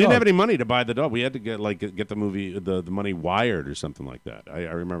a black We dog. didn't have any money to buy the dog. We had to get the movie, the money wired or something like that. I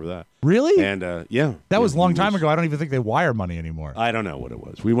remember that. Really? And yeah. That was a long time ago. I don't even think they wire money anymore. I don't know what it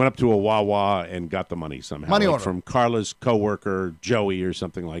was. We went up to a Wawa and got the money somehow. Money order. From Carla's coworker, Joey, or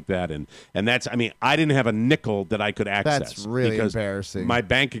something like that. And that's, I mean, I didn't have a nickel that I could access. That's really because embarrassing. My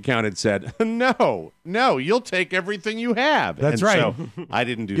bank account had said, no, you'll take everything you have. That's and right. So I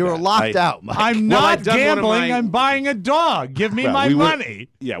didn't do You that. were locked out, Mike. I'm not gambling. I'm buying a dog. Give me my money.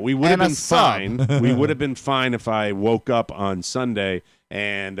 We would have been fine. We would have been fine if I woke up on Sunday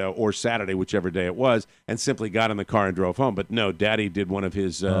and or Saturday, whichever day it was, and simply got in the car and drove home. But no, Daddy did one of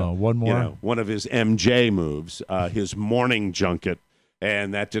his one of his MJ moves, his morning junket.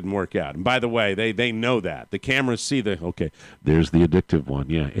 And that didn't work out. And by the way, they know that. The cameras see there's the addictive one.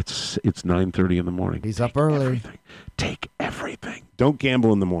 Yeah, it's 9:30 in the morning. He's up early. Take everything. Don't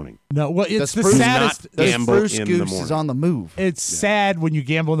gamble in the morning. No, well, it's the saddest. Spruce Goose is on the move. It's sad when you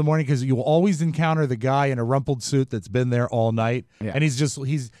gamble in the morning because you will always encounter the guy in a rumpled suit that's been there all night. Yeah. And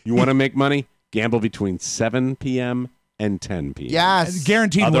You want to make money? Gamble between 7 p.m. and 10 p.m. Yes.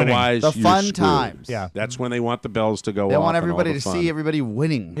 Guaranteed Otherwise, winning. The you're fun screwed. times. Yeah. That's when they want the bells to go off. They want and everybody all the to fun. see everybody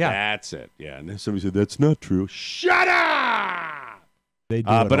winning. Yeah. That's it. Yeah. And then somebody said, that's not true. Shut up! They do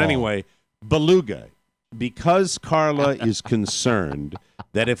but all. anyway, Beluga, because Carla is concerned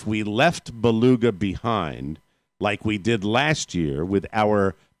that if we left Beluga behind, like we did last year with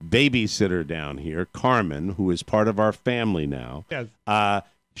our babysitter down here, Carmen, who is part of our family now,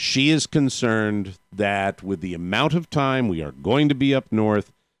 she is concerned that with the amount of time we are going to be up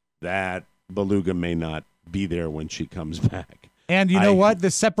north, that Beluga may not be there when she comes back. And you know what?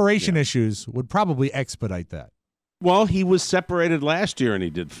 The separation issues would probably expedite that. Well, he was separated last year and he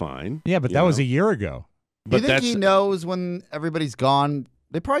did fine. Yeah, but that was a year ago. Do you think he knows when everybody's gone?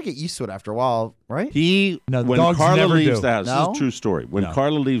 They probably get used to it after a while, right? When Carla leaves the house, No? this is a true story. When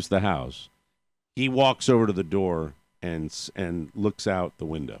Carla leaves the house, he walks over to the door and looks out the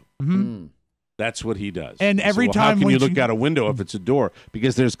window. Mm-hmm. That's what he does. And every how time can when you look out a window if it's a door?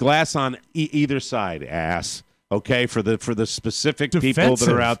 Because there's glass on either side, ass. Okay, for the specific people that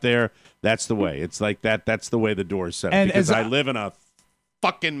are out there, that's the way. It's like that. That's the way the door is set up. Because I live in a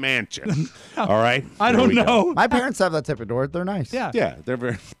fucking mansion. All right, I don't know. My parents have that type of door. They're nice. Yeah, they're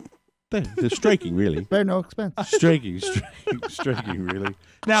very. They're striking, really. Very no expense. Striking, really.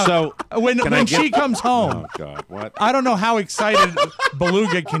 Now, so when she comes home, oh God, what? I don't know how excited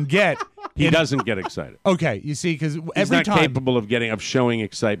Beluga can get. He doesn't get excited. Okay, you see, because He's every not time capable of showing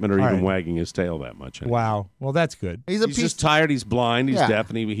excitement or All even right. wagging his tail that much. Anymore. Wow. Well, that's good. He's just tired. He's blind. He's deaf,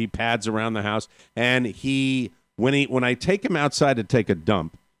 and he pads around the house. And he when I take him outside to take a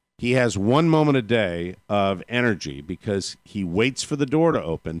dump, he has 1 moment a day of energy because he waits for the door to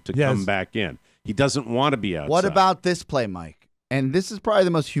open to come back in. He doesn't want to be outside. What about this play, Mike? And this is probably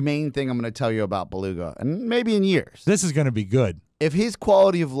the most humane thing I'm going to tell you about Beluga, and maybe in years. This is going to be good. If his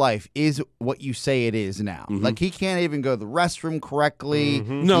quality of life is what you say it is now, like he can't even go to the restroom correctly.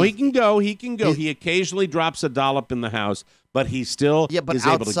 No, he can go. He can go. He occasionally drops a dollop in the house, but he still is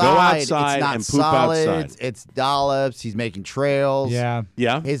able to go outside and poop outside. It's dollops. He's making trails. Yeah.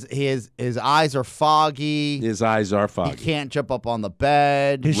 His eyes are foggy. His eyes are foggy. He can't jump up on the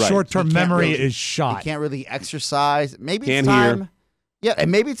bed. His short-term memory is shot. He can't really exercise. Maybe Can't it's time. hear. Yeah,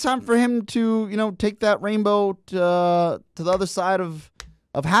 and maybe it's time for him to, take that rainbow to the other side of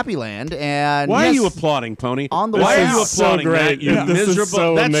Happy Land. And why are you applauding, Pony? Why are you applauding that? You miserable.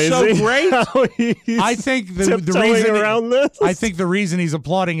 So That's amazing. so great. I think the reason around this. I think the reason he's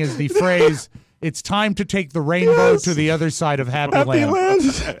applauding is the phrase, "It's time to take the rainbow to the other side of Happy Land."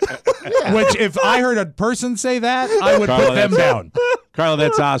 Which, if I heard a person say that, I would put them down. Carla,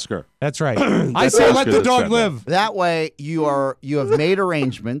 that's Oscar. That's right. I say let the dog live. That way, you have made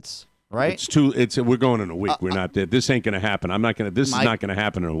arrangements, right? We're going in a week. We're not there. This ain't going to happen. This is not going to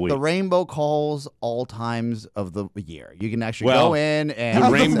happen in a week. The rainbow calls all times of the year. You can actually go in and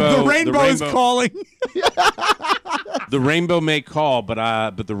the rainbow is calling. The rainbow may call,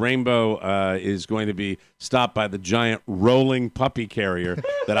 but the rainbow is going to be stopped by the giant rolling puppy carrier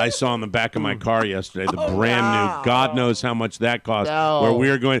that I saw in the back of my car yesterday. The brand new, God knows how much that cost. No. Where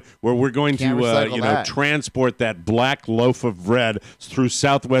we're going Can't to recycle that. transport that black loaf of bread through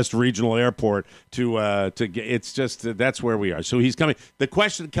Southwest Regional Airport to get. It's just that's where we are. So he's coming. The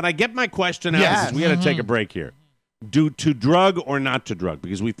question: can I get my question out? Yes. Because we got to take a break here. To drug or not to drug?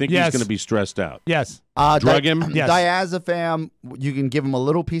 Because we think he's going to be stressed out. Yes. Drug him? Yes. Diazepam, you can give him a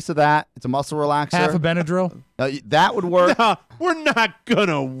little piece of that. It's a muscle relaxer. Half a Benadryl. That would work. No, we're not going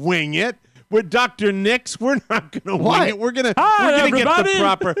to wing it. We're Dr. Nix. We're not going to wing it. We're going to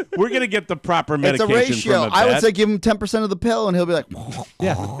get the proper It's medication a ratio. from a I would vet. say give him 10% of the pill, and he'll be like,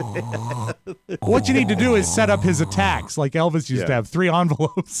 Yeah. What you need to do is set up his attacks like Elvis used to have 3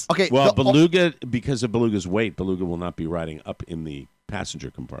 envelopes. okay. Well, Beluga, because of Beluga's weight, Beluga will not be riding up in the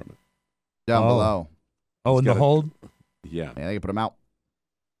passenger compartment. down below. Oh, in the hold? Yeah. Yeah, they can put him out.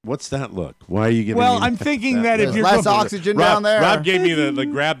 What's that look? Why are you giving Well, me I'm thinking that if There's you're less going- oxygen down there. Rob gave me the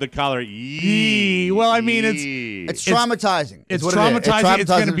grab the collar. Yee. Well, I mean, It's traumatizing. It's what it is. traumatizing. It's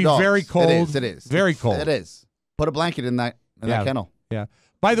going to be dogs. very cold. It is. Very cold. It is. Put a blanket in that kennel. Yeah.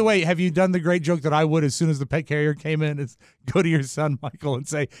 By the way, have you done the great joke that I would as soon as the pet carrier came in? Is go to your son Michael and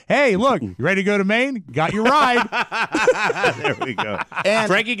say, "Hey, look, you ready to go to Maine? Got your ride." There we go. And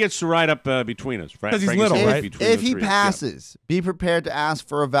Frankie gets to ride up between us. Because he's Frankie's little, right right? between If the he three of us. passes, be prepared to ask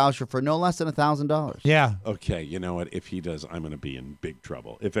for a voucher for no less than $1,000. Yeah. Yeah. Okay, you know what? If he does, I'm going to be in big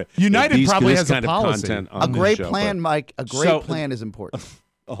trouble. United probably this has a kind of policy. content on A the great show, plan, but- Mike. A great plan is important.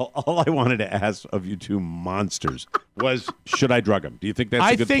 All I wanted to ask of you two monsters was, should I drug him? Do you think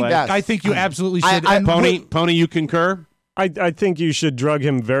that's a good plan? I think you absolutely should. I- And Pony, you concur? I think you should drug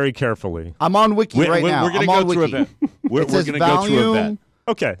him very carefully. I'm on Wiki right now. We're going I'm to on go through a Wiki. vet. We're It says going to go through a vet.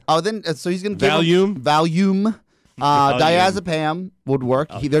 Okay. Oh, then so he's going to Valium? Valium. Diazepam would work.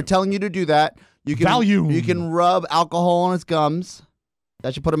 They're telling you to do that. You can Valium. You can rub alcohol on his gums.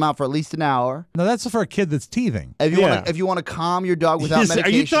 That should put him out for at least an hour. No, that's for a kid that's teething. If you want to calm your dog without medication.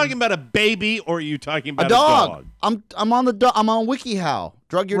 Are you talking about a baby or are you talking about a dog? I'm on WikiHow.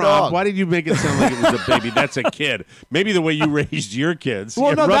 Drug your Rob, dog. why did you make it sound like it was a baby? That's a kid. Maybe the way you raised your kids.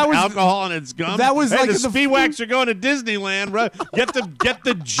 Well, You no, rub that was- alcohol on its gums. that was hey, like the the- Speedwax are going to Disneyland. Get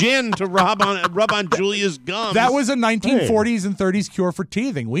the gin to rub on Julia's gums. That was a 1940s and 30s cure for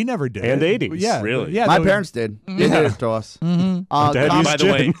teething. We never did. And 80s. Yeah. Really? Yeah. My they- parents did. They did it to us. Dad by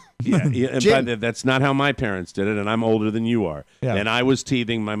the way, used and that's not how my parents did it, and I'm older than you are. Yeah. And I was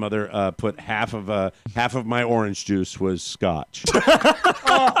teething. My mother put half of my orange juice was scotch.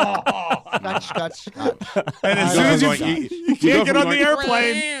 Scotch. And as soon as you can't get on the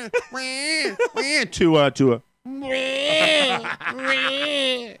airplane. to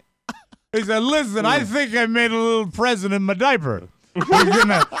He said, "Listen, I think I made a little present in my diaper. You're going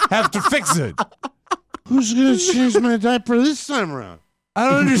to have to fix it." who's gonna change my diaper this time around? I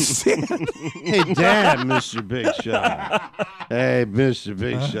don't understand. Hey, Dad, Mr. Big Shot. Hey, Mr.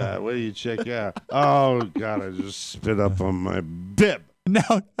 Big Shot, what do you check out? Oh, God, I just spit up on my bib.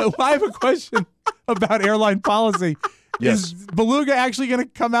 Now, I have a question about airline policy. Yes. Is Beluga actually going to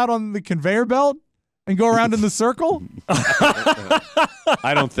come out on the conveyor belt and go around in the circle?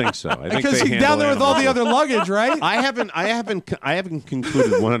 I don't think so. I think Because they he's handle down there with all the animals. other luggage, right? I haven't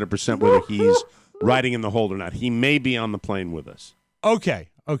concluded 100% whether he's riding in the hold or not. He may be on the plane with us. Okay.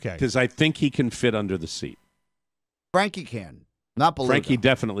 Because I think he can fit under the seat. Frankie can. Not Beluga. Frankie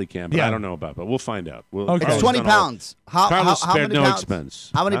definitely can, but Yeah. I don't know about. But we'll find out. It's 20 pounds. Carlos how spared many no pounds?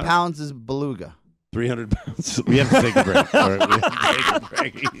 expense. How many pounds is Beluga? 300 pounds. We have to take a break. All right, we have to take a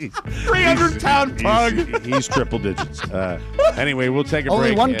break. 300-pound pug. He's triple digits. Anyway, we'll take a break.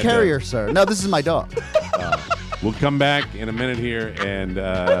 Only one and, carrier, sir. No, this is my dog. We'll come back in a minute here, and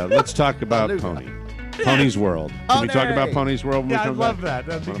let's talk about Pony. Pony's World. Can we talk about Pony's World when we Yeah, come I'd love back?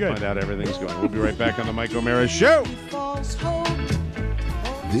 that. That'd be I wanna good. find out how everything's going. We'll be right back on the Mike O'Mara Show.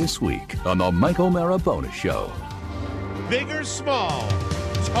 This week on the Mike O'Mara Bonus Show. Big or small,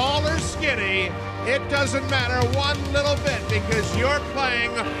 tall or skinny, it doesn't matter one little bit because you're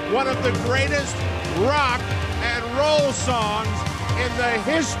playing one of the greatest rock and roll songs in the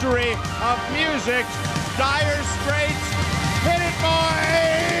history of music. Dire Straits, hit it,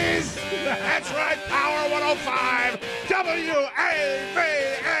 boys! That's right, Power 105, WAVA.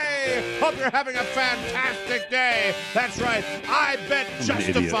 Hope you're having a fantastic day. That's right, I bet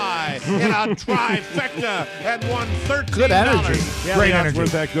Justify in a trifecta and won $13. Good energy. Yeah, Great not energy.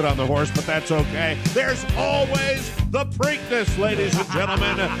 worth that good on the horse, but that's okay. There's always the Preakness, ladies and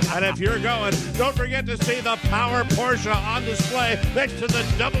gentlemen. And if you're going, don't forget to see the Power Porsche on display next to the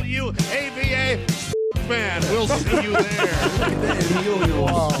WAVA man. We'll see you there.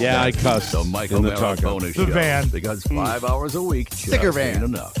 Yeah, I cussed The Mike in the O'Mara talk. Bonus The Show. van. Because 5 hours a week Sticker just van. ain't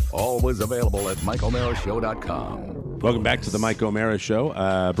enough. Always available at MikeO'MaraShow.com. Welcome back to the Mike O'Mara Show,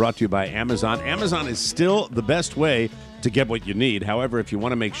 brought to you by Amazon. Amazon is still the best way to get what you need. However, if you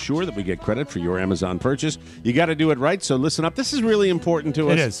want to make sure that we get credit for your Amazon purchase, you got to do it right. So listen up. This is really important to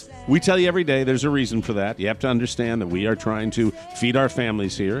us. It is. We tell you every day there's a reason for that. You have to understand that we are trying to feed our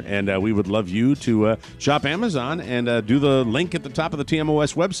families here, and we would love you to shop Amazon and do the link at the top of the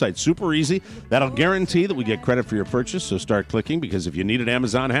TMOS website. Super easy. That'll guarantee that we get credit for your purchase, so start clicking because if you need it,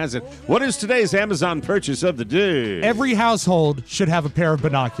 Amazon has it. What is today's Amazon purchase of the day? Every household should have a pair of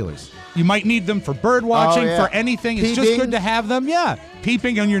binoculars. You might need them for bird watching, Oh, yeah. for anything. It's just Peeping. good to have them. Yeah,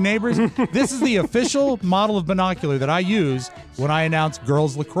 peeping on your neighbors. This is the official model of binocular that I use when I announce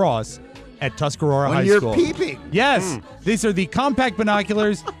girls lacrosse at Tuscarora When High you're School. peeping. Yes, these are the compact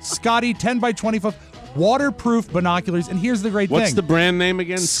binoculars, Scotty 10 by 25, waterproof binoculars. And here's the great What's thing. the brand name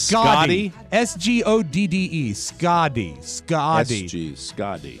again? Scotty. SGODDE. Scotty. SG,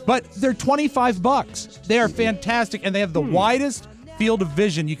 Scotty. But they're $25. They are fantastic, and they have the widest field of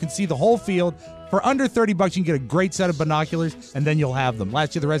vision. You can see the whole field. For under $30, you can get a great set of binoculars, and then you'll have them.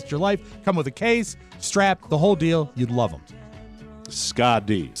 Last you the rest of your life. Come with a case, strap, the whole deal. You'd love them.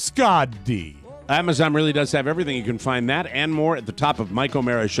 Scotty. Scotty. Amazon really does have everything. You can find that and more at the top of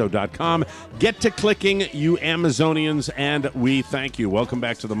MikeO'MaraShow.com. Get to clicking, you Amazonians, and we thank you. Welcome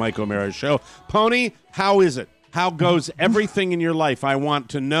back to the Mike O'Mara Show. Pony, how is it? How goes everything in your life? I want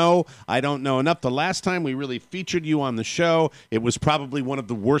to know. I don't know enough. The last time we really featured you on the show, it was probably one of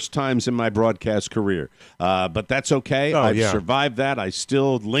the worst times in my broadcast career. But that's okay. I've survived that. I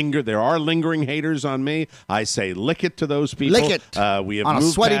still linger. There are lingering haters on me. I say lick it to those people. Lick it we have on a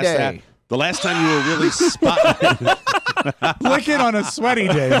moved sweaty past day. that. The last time you were really spotlighted. Lick it on a sweaty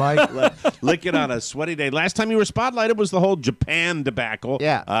day, Mike. Lick it on a sweaty day. Last time you were spotlighted was the whole Japan debacle.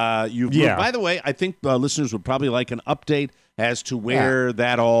 Yeah. By the way, I think listeners would probably like an update as to where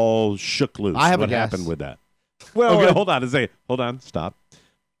that all shook loose. I have a what guess. happened with that. Well, Okay, hold on. Stop.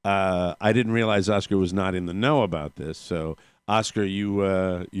 I didn't realize Oscar was not in the know about this. So, Oscar,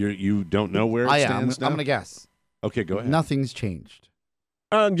 you don't know where it stands now? I'm going to guess. Okay, go ahead. Nothing's changed.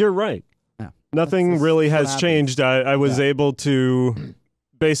 You're right. Yeah. Nothing That's really what has happens. changed. I was able to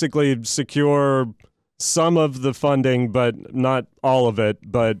basically secure some of the funding, but not all of it.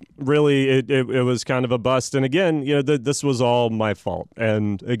 But really, it was kind of a bust. And again, this was all my fault.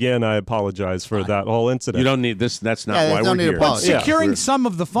 And again, I apologize for that whole incident. You don't need this. That's not Yeah, why there's no we're need to here. apologize. But securing some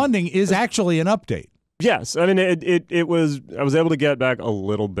of the funding is actually an update. Yes, I mean it was. I was able to get back a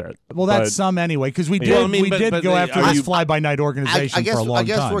little bit. Well, that's but- some anyway, because we did Well, I mean, we but- did but go they- after are this you- fly-by-night organization I guess, for a long I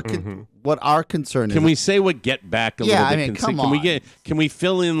guess time. what our concern is. Can we say what get back a little bit? I mean, come Can we on. Can we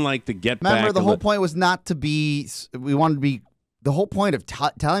fill in like the get back? Remember, the a whole little- point was not to be. We wanted to be. The whole point of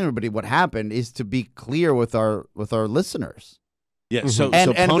telling everybody what happened is to be clear with our listeners. Yeah, so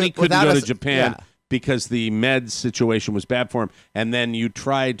And Pony couldn't without go to us- Japan yeah. because the med situation was bad for him, and then you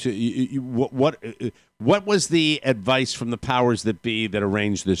tried to. What was the advice from the powers that be that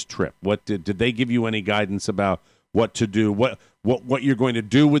arranged this trip? What did they give you any guidance about what to do? What you're going to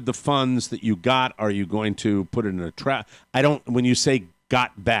do with the funds that you got? Are you going to put it in a trap? I don't. When you say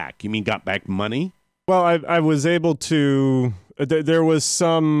got back, you mean got back money? Well, I was able to. There was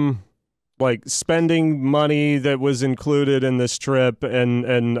some like spending money that was included in this trip,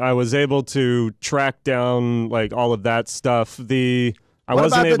 and I was able to track down like all of that stuff. What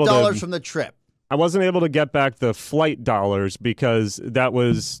about the dollars from the trip? I wasn't able to get back the flight dollars because that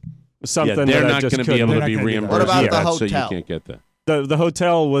was something they're that I not just going to be able to be reimbursed. What about for the that, hotel? So you can't get that. The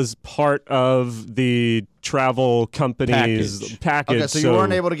hotel was part of the travel company's package. Okay, so you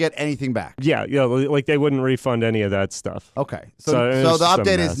weren't able to get anything back. Yeah, like they wouldn't refund any of that stuff. Okay, So so it the was just a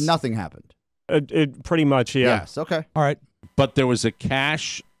update mess. is nothing happened. It pretty much, yeah. Yes. Okay. All right. But there was a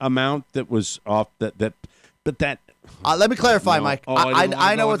cash amount that was off but that. Let me clarify, No. Mike. Oh, I didn't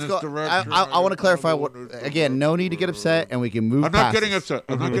wanna I know go what's in this going. direction. I want to clarify what. Again, no need to get upset, and we can move. I'm past not getting this. upset.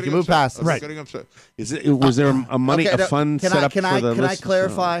 I'm not We getting can move upset. past I'm this. not getting upset. Was there a money, Okay, a fund can set I, up can for I, the Can I list?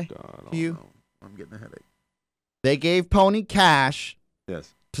 clarify to you? I'm getting a headache. They gave Pony cash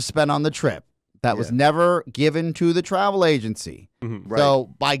Yes. to spend on the trip. That was never given to the travel agency. Mm-hmm.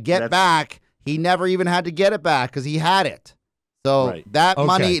 So by back, he never even had to get it back because he had it. So that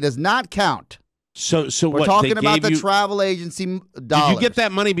money does not count. So We're what, talking they about gave the you, travel agency dollars. Did you get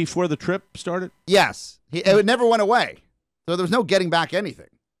that money before the trip started? Yes. It never went away. So there was no getting back anything.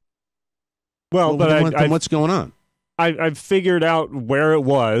 Well, but then what's going on? I figured out where it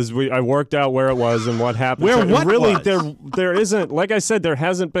was. I worked out where it was and what happened. Where So what really was? there isn't, like I said, there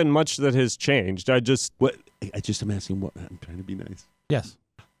hasn't been much that has changed. I just am asking what I'm trying to be nice. Yes.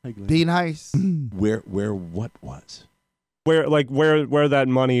 Be nice. Where what was? where that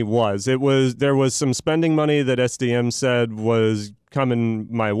money was. There was some spending money that SDM said was coming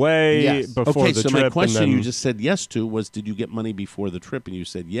my way before okay, the so trip. my question and then, you just said yes to was, did you get money before the trip? And you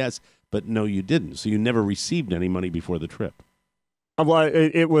said yes, but no, you didn't. So you never received any money before the trip. well,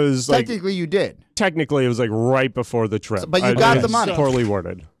 it was like Technically, you did. technically it was like right before the trip. But you got the it's money. Poorly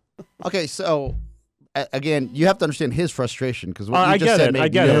worded. Okay, so again, you have to understand his frustration because what you I just get said it. made I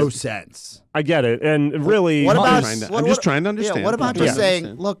get no it. sense. I get it, and really, What about? I'm just trying to understand. Yeah, what about I'm just trying to saying,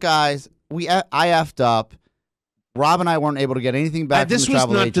 understand. look, guys, I effed up. Rob and I weren't able to get anything back. This from the was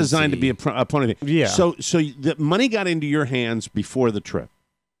travel not agency. designed to be a pony thing. Yeah. So the money got into your hands before the trip.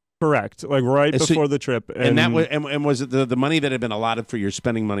 correct, like right And so- before the trip, And that was and was it the money that had been allotted for your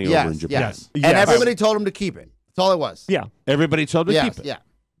spending money Yes, over in Japan? yes. And everybody told him to keep it. That's all it was. Yeah. Everybody told him to Yes, keep it. yeah.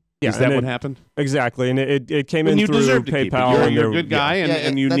 Is and that what it- happened? Exactly, and it came And in you through deserve to keep it. PayPal. You're, and you're a there- good guy, Yeah,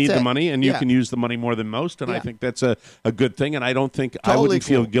 and you that's need the it. money, and you Yeah. can use the money more than most. And I Yeah. think that's a good thing. And I don't think I Totally wouldn't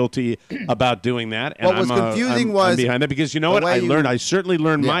feel cool. guilty about doing that. And What was confusing I'm was behind that because you know the what way I you- learned. I certainly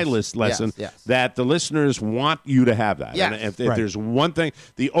learned my Yes, list lesson yes. that the listeners want you to have that. Yes. And if Right. there's one thing,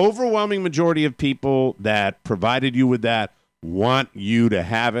 the overwhelming majority of people that provided you with that want you to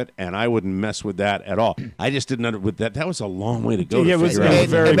have it, and I wouldn't mess with that at all. I just didn't with that. That was a long way to go. Yeah, to it was figure out.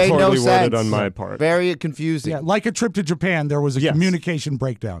 very it made no poorly worded sense. on my part. Very confusing. Yeah, like a trip to Japan, there was a Yes. communication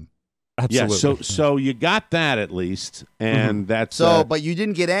breakdown. Absolutely. Yeah, so you got that at least, and that's So, but you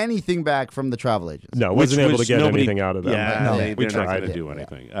didn't get anything back from the travel agency. no, which wasn't able was to get nobody- anything out of them. Yeah, No. they're we not going tried. to do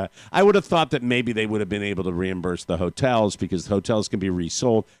anything. I would have thought that maybe they would have been able to reimburse the hotels because hotels can be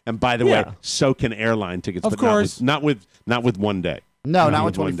resold, and by the way, Yeah. so can airline tickets. Of but course. not with 1 day. No, not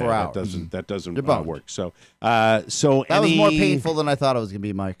with one 24 day. hours. That doesn't You're boned. work. So That was any- more painful than I thought it was going to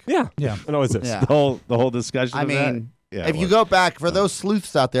be, Mike. Yeah, Yeah. I know it's this. Yeah. The whole discussion. I of that? mean, Yeah, if it you was. go back, for those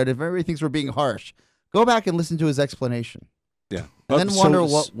sleuths out there, if everybody thinks we're being harsh, go back and listen to his explanation. Yeah, And then So- wonder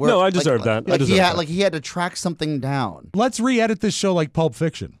what. Where, No, I deserve that. I Like he deserve had, that. like he had to track something down. Let's re-edit this show like Pulp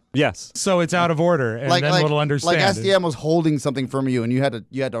Fiction, Yes. so it's out of order, and then we'll understand. Like SDM was holding something from you, and you had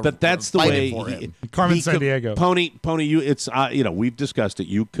to. But that's the fight way it for him. Carmen he Sandiego. Pony. You. It's we've discussed it.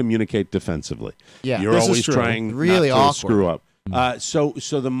 You communicate defensively. Yeah. you're This is always true. trying Really not to awkward. screw up. So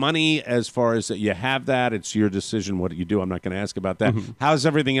the money, as far as you have that, it's your decision what you do. I'm not going to ask about that. How's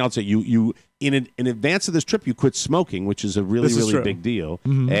everything else that you in advance of this trip you quit smoking, which is a really This is really true. big deal.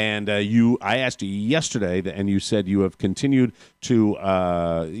 And I asked you yesterday, and you said you have continued to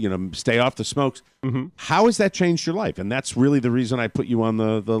stay off the smokes. How has that changed your life? And that's really the reason I put you on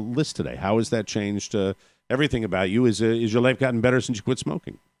the list today. How has that changed everything about you? Is your life gotten better since you quit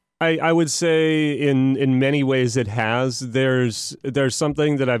smoking? I would say in many ways it has. There's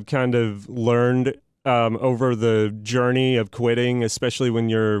something that I've kind of learned over the journey of quitting, especially when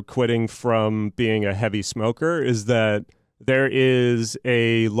you're quitting from being a heavy smoker, is that there is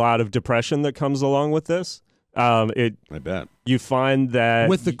a lot of depression that comes along with this. I bet. You find that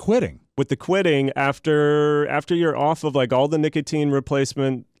with the quitting. after you're off of like all the nicotine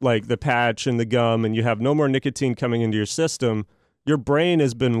replacement, like the patch and the gum, and you have no more nicotine coming into your system, your brain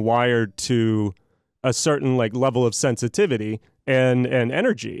has been wired to a certain like level of sensitivity, and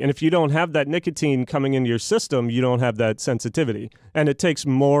energy. And if you don't have that nicotine coming into your system, you don't have that sensitivity. And it takes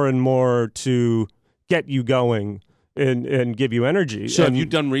more and more to get you going and give you energy. So have you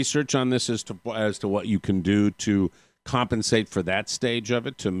done research on this as to what you can do to compensate for that stage of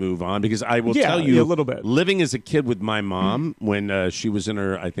it to move on? Because I will tell you, a little bit. Living as a kid with my mom when she was in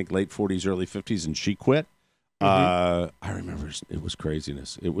her, I think, late 40s, early 50s, and she quit, I remember it was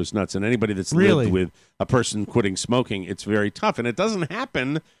craziness. It was nuts. And anybody that's lived with a person quitting smoking, it's very tough. And it doesn't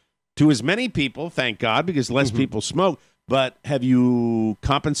happen to as many people, thank God, because less people smoke. But have you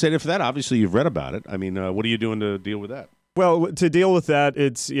compensated for that? Obviously, you've read about it. I mean, what are you doing to deal with that? Well, to deal with that,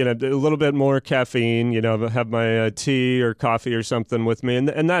 it's a little bit more caffeine. Have my tea or coffee or something with me,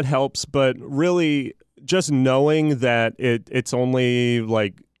 and that helps. But really, just knowing that it's only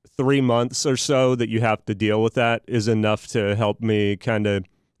like 3 months or so that you have to deal with that is enough to help me kind of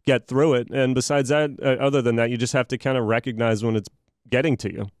get through it. And besides that, other than that, you just have to kind of recognize when it's getting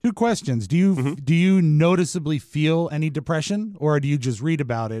to you. 2 questions. Do you noticeably feel any depression, or do you just read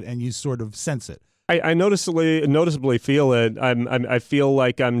about it and you sort of sense it? I noticeably feel it. I feel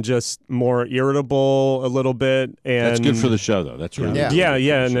like I'm just more irritable a little bit, and that's good for the show, though. That's really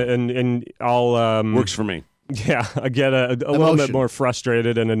and I'll works for me. Yeah, I get a little bit more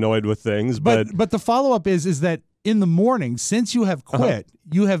frustrated and annoyed with things, but the follow up is that in the morning, since you have quit,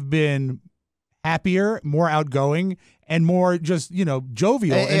 you have been happier, more outgoing, and more just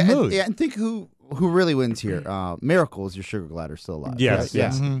jovial in mood. And think who really wins here. Miracle is your sugar glider still alive. Yes, right?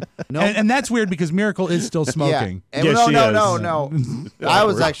 yes. Mm-hmm. No, and that's weird because Miracle is still smoking. No. I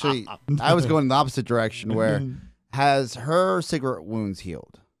was going in the opposite direction where has her cigarette wounds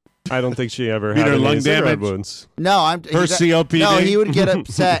healed? I don't think she ever had her any lung cigarette damage. wounds. No, her COPD. No, he would get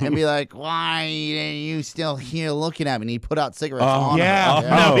upset and be like, "Why are you still here looking at me?" And he'd put out cigarettes on her.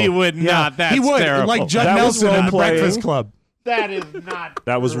 No, he would not. That's he would terrible. like Judd That was Nelson in the role-playing. Breakfast Club. That is not.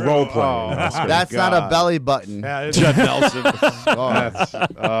 That was role playing. That's not a belly button. Judd Nelson.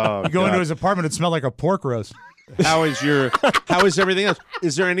 You go into his apartment, it smelled like a pork roast. How is everything else?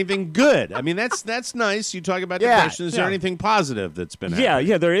 Is there anything good? I mean, that's nice. You talk about depression. Is there anything positive that's been happening?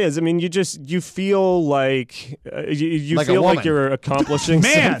 Yeah, there is. I mean, you feel like you Like a feel like woman. you're accomplishing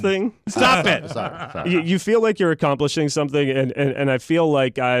something. Stop it. Sorry. You feel like you're accomplishing something, and I feel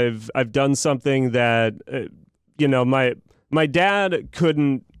like I've done something that my dad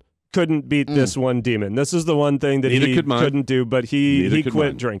couldn't beat this one demon. This is the one thing that Neither he could mine. couldn't do, but he Neither could quit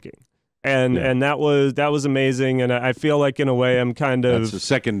mine. drinking. And that was amazing, and I feel like in a way I'm kind of That's the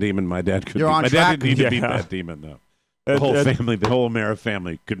second demon my dad could You're beat. on My track. dad didn't need to beat Yeah. that demon, though. The whole family, the whole O'Mara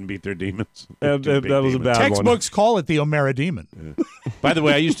family couldn't beat their demons. that Two big was a demons. bad one. Textbooks call it the O'Mara demon. By the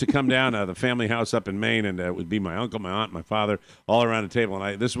way, I used to come down the family house up in Maine, and it would be my uncle, my aunt, my father, all around a table.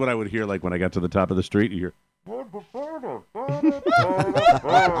 And this is what I would hear like when I got to the top of the street. You hear.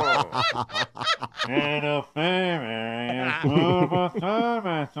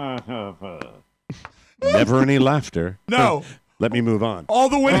 Never any laughter. No. Let me move on. All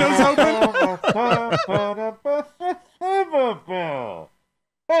the windows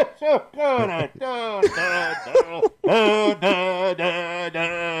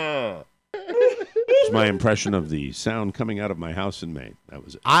It's my impression of the sound coming out of my house in Maine. That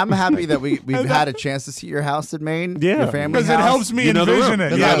was it. I'm happy that we've had a chance to see your house in Maine. Yeah. Your family because it house. helps me You know the envision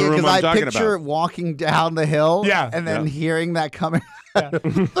room. it. Yeah, the room Because I'm I talking picture about. walking down the hill and then Yeah. hearing that coming.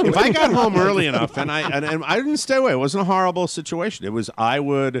 If I got home early enough, and I didn't stay away, it wasn't a horrible situation. It was I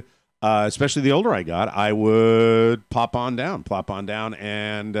would, especially the older I got, I would plop on down,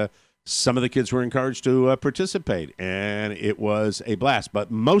 and some of the kids were encouraged to participate, and it was a blast. But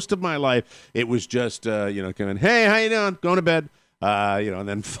most of my life, it was just coming, hey, how you doing? Going to bed. And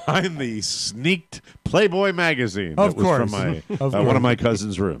then finally sneaked Playboy magazine. Of that was course. from my Of one course. of my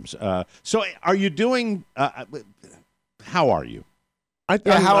cousin's rooms. So, are you doing? How are you?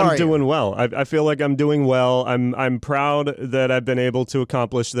 I'm doing well. I feel like I'm doing well. I'm proud that I've been able to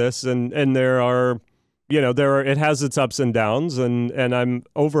accomplish this, and there are, it has its ups and downs, and I'm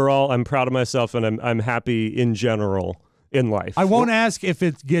proud of myself, and I'm happy in general in life. I won't ask if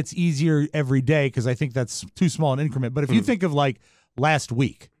it gets easier every day because I think that's too small an increment. But if you think of like last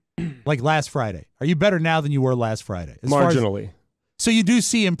week, like last Friday, are you better now than you were last Friday? Marginally. So you do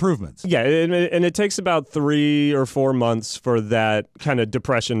see improvements. Yeah, and it takes about 3 or 4 months for that kind of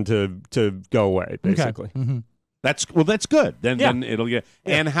depression to go away, basically. Okay. Mm-hmm. That's good. Then it'll get.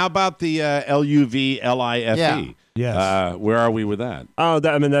 Yeah. And how about the LUVLIFE? Yeah. Yes. Where are we with that? Oh,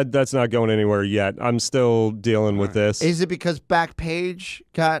 that's not going anywhere yet. I'm still dealing with this. Is it because Backpage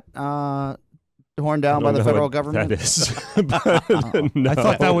got horned down by the federal government? That is. But, no. I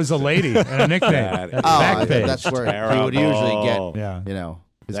thought that was a lady and a nickname. At the back page. That's where he would usually get.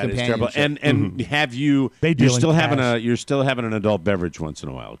 His that is terrible. And have you? You're still having an adult beverage once in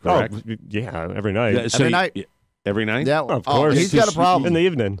a while, correct? Oh, yeah, every night. Every night. Every night? Yeah, of course. He's got a problem in the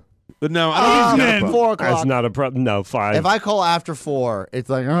evening. No, I don't. 4 o'clock. That's not a problem. No, 5. If I call after 4, it's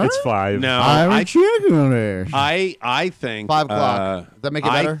like it's 5. No, I'm checking on it. I think 5 o'clock. Does that make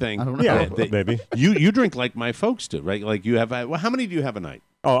it better? I think, I don't know. Yeah, maybe. You drink like my folks do, right? Like you have. Well, how many do you have a night?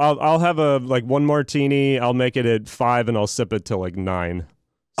 Oh, I'll have one martini. I'll make it at 5, and I'll sip it till like 9.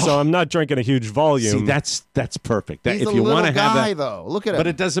 So I'm not drinking a huge volume. See, that's perfect. He's if a you little want to have guy, that, though. Look at him. But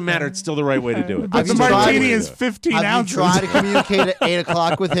it doesn't matter. It's still the right way to do it. But the martini is 15 ounces. Have you tried to communicate at 8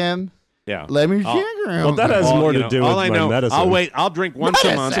 o'clock with him? Yeah. Let me check around. Well, that has more to do with my medicine. I'll wait. I'll drink once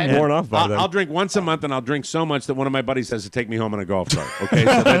a month. Worn off by then. I'll drink once a month, and I'll drink so much that one of my buddies has to take me home in a golf cart. Okay,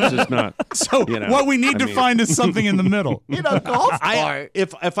 so that's just not. So what we need to find is something in the middle. In a golf cart.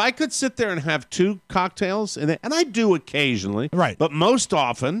 If I could sit there and have 2 cocktails, and I do occasionally, right? But most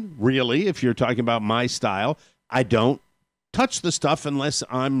often, really, if you're talking about my style, I don't touch the stuff unless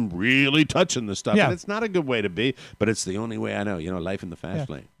I'm really touching the stuff. Yeah. And it's not a good way to be, but it's the only way I know. Life in the fast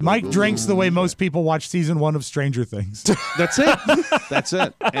lane. Mike drinks the way most people watch season 1 of Stranger Things. That's it. That's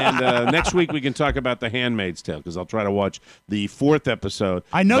it. And next week we can talk about The Handmaid's Tale because I'll try to watch the 4th episode.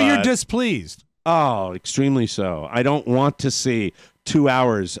 I know you're displeased. Oh, extremely so. I don't want to see 2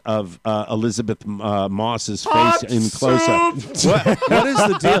 hours of Elizabeth Moss's face in close-up. What is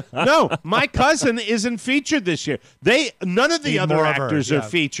the deal? No, my cousin isn't featured this year. None of the other actors are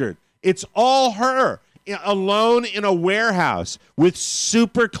featured. It's all her alone in a warehouse with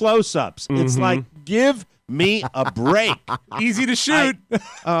super close-ups. It's like, give me a break. Easy to shoot.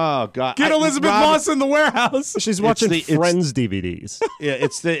 Oh God! Get Elizabeth Moss in the warehouse. She's watching Friends DVDs. Yeah,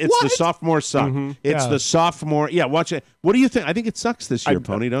 it's the sophomore suck. Mm-hmm. It's the sophomore. Yeah, watch it. What do you think? I think it sucks this year,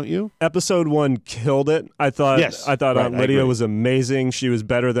 Pony. Don't you? Episode 1 killed it. I thought Aunt Lydia was amazing. She was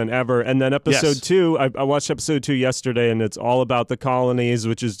better than ever. And then episode 2, I watched episode 2 yesterday, and it's all about the colonies,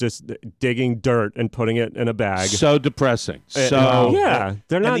 which is just digging dirt and putting it in a bag. So depressing. They're not.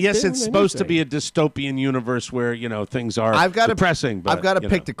 And yes, it's supposed to be a dystopian universe where things are depressing. I've got a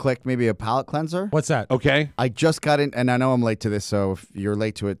pick to click, maybe a palate cleanser. What's that? Okay. I just got in, and I know I'm late to this, so if you're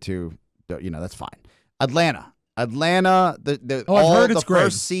late to it too, that's fine. Atlanta, I've heard it's great.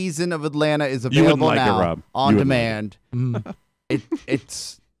 First season of Atlanta is available now on demand. It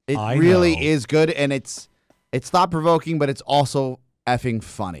really is good, and it's thought provoking, but it's also effing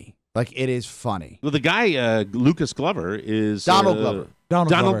funny. Like, it is funny. Well, the guy Lucas Glover is Donald Glover.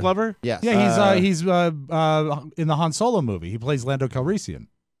 Donald Glover. Yes. Yeah, he's in the Han Solo movie. He plays Lando Calrissian.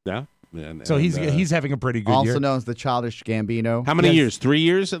 Yeah. So he's having a pretty good year. Also known as the Childish Gambino. How many years? 3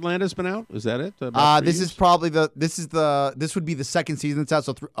 years Atlanta's been out? Is that it? This is probably this would be the second season it's out,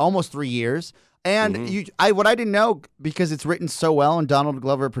 so almost 3 years. And what I didn't know, because it's written so well and Donald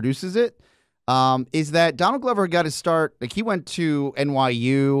Glover produces it, is that Donald Glover got his start, like he went to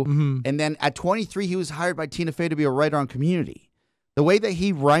NYU, and then at 23 he was hired by Tina Fey to be a writer on Community. The way that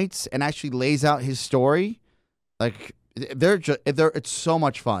he writes and actually lays out his story, like it's so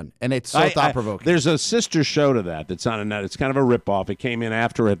much fun, and it's so thought provoking. There's a sister show to that's on a net. It's kind of a ripoff. It came in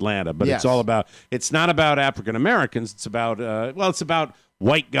after Atlanta, but it's not about African Americans. It's about it's about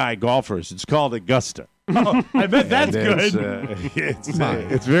white guy golfers. It's called Augusta. Oh, I bet that's good.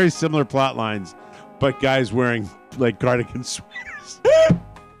 It's very similar plot lines, but guys wearing like cardigan sweaters.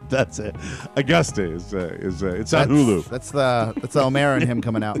 That's it. Augusta is it's on Hulu. That's the O'Mara and him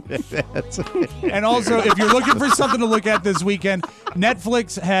coming out. And also, if you're looking for something to look at this weekend,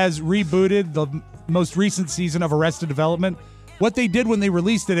 Netflix has rebooted the most recent season of Arrested Development. What they did when they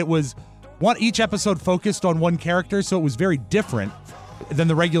released it was each episode focused on one character, so it was very different than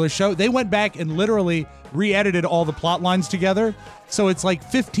the regular show. They went back and literally re-edited all the plot lines together. So it's like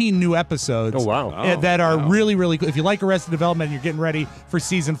 15 new episodes. Oh, wow. That are really, really good. If you like Arrested Development and you're getting ready for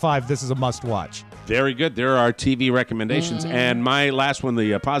season 5, this is a must-watch. Very good. There are TV recommendations. And my last one,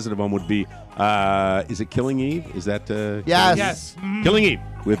 the positive one, would be, is it Killing Eve? Is that Yes. Killing Eve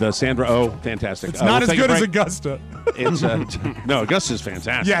with Sandra Oh. Fantastic. It's not as good as Augusta. It's no, Augusta's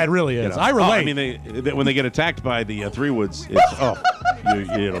fantastic. Yeah, it really is. I relate. I mean, when they get attacked by the Three Woods, it's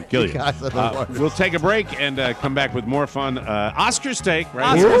it'll kill you. We'll take a break and come back with more fun. Oscar steak,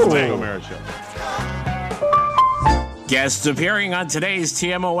 right? Oscar steak. O'Mara Show. Guests appearing on today's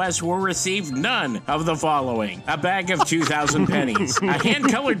TMOS will receive none of the following: a bag of 2,000 pennies, a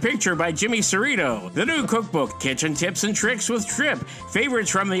hand-colored picture by Jimmy Cerrito, the new cookbook, Kitchen Tips and Tricks with Trip, favorites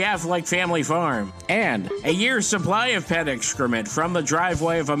from the Affleck family farm, and a year's supply of pet excrement from the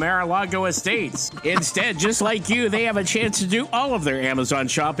driveway of Mar-a-Lago Estates. Instead, just like you, they have a chance to do all of their Amazon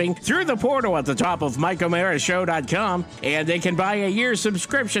shopping through the portal at the top of MikeO'MaraShow.com, and they can buy a year's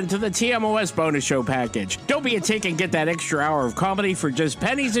subscription to the TMOS bonus show package. Don't be a tick and get that extra hour of comedy for just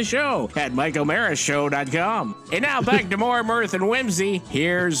pennies a show at MikeO'MaraShow.com. And now back to more mirth and whimsy.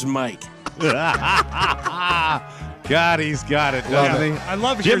 Here's Mike. God, he's got it, doesn't he? I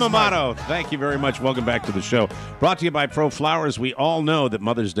love it. Jim Amato, thank you very much. Welcome back to the show. Brought to you by Pro Flowers. We all know that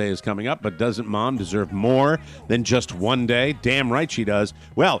Mother's Day is coming up, but doesn't Mom deserve more than just one day? Damn right she does.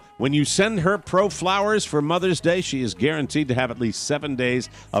 Well, when you send her Pro Flowers for Mother's Day, she is guaranteed to have at least 7 days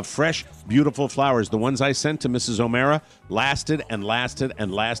of fresh, beautiful flowers. The ones I sent to Mrs. O'Mara lasted and lasted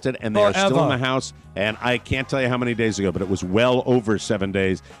and lasted, and they are still in the house. And I can't tell you how many days ago, but it was well over 7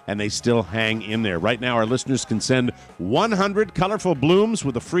 days, and they still hang in there. Right now, our listeners can send 100 colorful blooms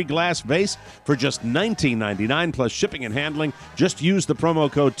with a free glass vase for just $19.99 plus shipping and handling. Just use the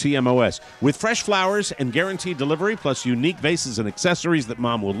promo code TMOS. With fresh flowers and guaranteed delivery, plus unique vases and accessories that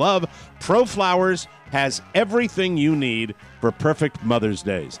Mom will love, Pro Flowers has everything you need for perfect Mother's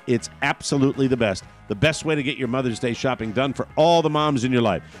Days. It's absolutely the best. The best way to get your Mother's Day shopping done for all the moms in your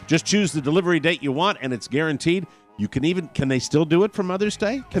life. Just choose the delivery date you want, and it's guaranteed. You can they still do it for Mother's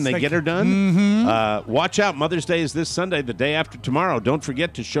Day? Can they get her done? Mm-hmm. Watch out. Mother's Day is this Sunday, the day after tomorrow. Don't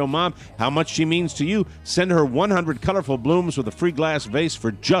forget to show Mom how much she means to you. Send her 100 colorful blooms with a free glass vase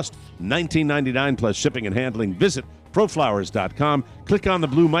for just $19.99 plus shipping and handling. Visit proflowers.com. Click on the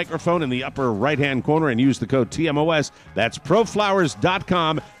blue microphone in the upper right-hand corner and use the code TMOS. That's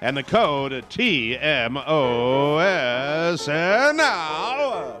proflowers.com and the code TMOS. And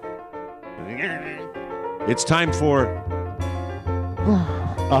now it's time for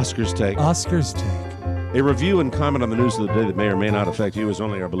Oscar's Take. Oscar's Take. A review and comment on the news of the day that may or may not affect you is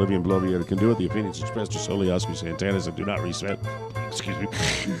only our Bolivian bloviator can do it. The opinions expressed are solely Oscar Santana's and do not represent. Excuse me.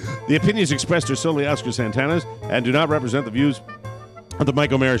 The opinions expressed are solely Oscar Santana's and do not represent the views of the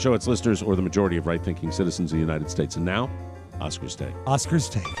Mike O'Mara Show, its listeners, or the majority of right-thinking citizens of the United States. And now, Oscar's Take. Oscar's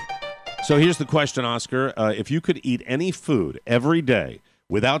Take. So here's the question, Oscar. If you could eat any food every day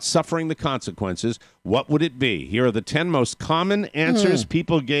without suffering the consequences, what would it be? Here are the 10 most common answers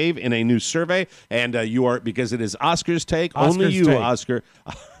people gave in a new survey, and you are, because it is Oscar's Take, only you, Oscar,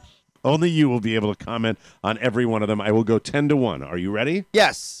 only you will be able to comment on every one of them. I will go 10-1. Are you ready?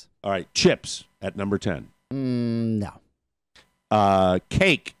 Yes. All right, chips at number 10. No.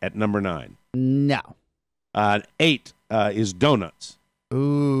 Cake at number 9. No. 8 is donuts.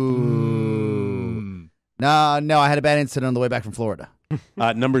 Ooh. No, I had a bad incident on the way back from Florida.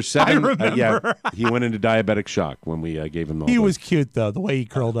 Number 7, I remember. he went into diabetic shock when we gave him all He those. was cute, though, the way he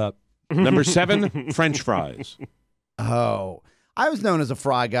curled up. Number 7, French fries. Oh, I was known as a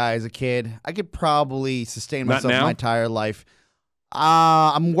fry guy as a kid. I could probably sustain myself my entire life.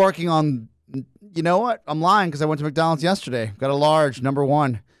 I'm working on, you know what? I'm lying because I went to McDonald's yesterday. Got a large, number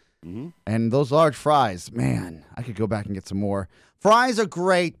 1. Mm-hmm. And those large fries, man, I could go back and get some more. Fries are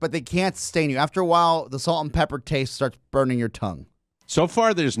great, but they can't sustain you. After a while, the salt and pepper taste starts burning your tongue. So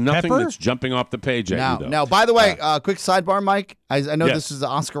far, there's nothing that's jumping off the page at you, though. No. By the way, quick sidebar, Mike. I know this is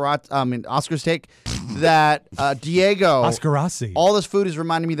Oscar's Take. That Diego Oscar Rossi. All this food is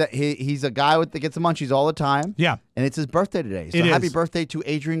reminding me that he's a guy that gets the munchies all the time. Yeah, and it's his birthday today. So it happy is. birthday to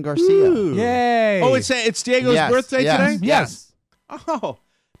Adrian Garcia! Ooh. Yay! Oh, it's Diego's birthday today. Yes. Oh.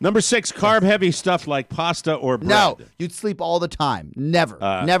 Number 6, carb-heavy stuff like pasta or bread. No, you'd sleep all the time. Never.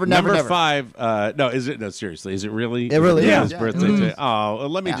 Never. Number 5, no, is it? No, seriously, is it really? It really is. His birthday today? Oh, well,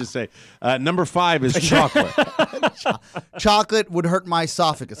 let me just say, number 5 is chocolate. Chocolate would hurt my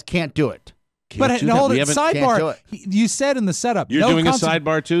esophagus. Can't do it. But hold it, sidebar. You said in the setup. You're doing a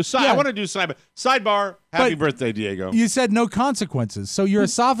sidebar too? I Yeah. want to do sidebar. Sidebar, happy birthday, Diego. You said no consequences, so your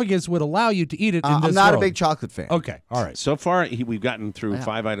esophagus would allow you to eat it in this I'm not world. a big chocolate fan. Okay, all right. So far, we've gotten through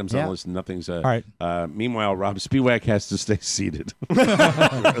 5 items on the list, and nothing's... all right. Meanwhile, Rob Spiewak has to stay seated.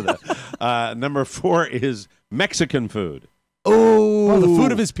 Number 4 is Mexican food. Oh, the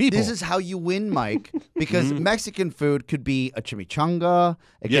food of his people. This is how you win, Mike, because Mexican food could be a chimichanga.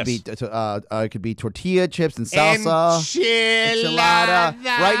 It could be tortilla chips and salsa, enchilada.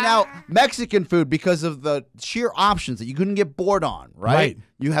 Right now, Mexican food, because of the sheer options that you couldn't get bored on. Right?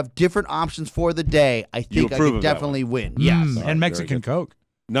 You have different options for the day. I think I could definitely win. Yes, and Mexican Coke.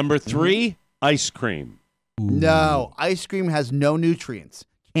 Number 3, ice cream. No, ice cream has no nutrients.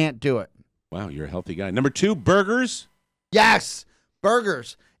 Can't do it. Wow, you're a healthy guy. Number 2, burgers. Yes,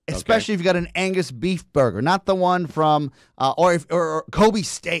 burgers. Especially if you got an Angus beef burger, not the one from or Kobe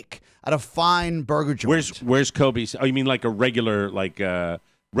steak at a fine burger joint. Where's Kobe's? Oh, you mean like a regular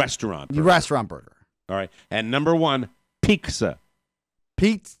restaurant burger? Restaurant burger. All right. And number 1, pizza.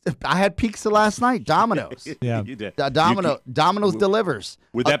 Pizza. I had pizza last night. Domino's. Yeah, you did. Domino's delivers.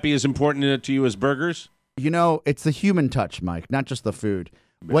 Would that be as important to you as burgers? You know, it's the human touch, Mike, not just the food.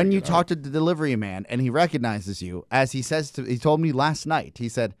 When you talk to the delivery man and he recognizes you, as he told me last night, he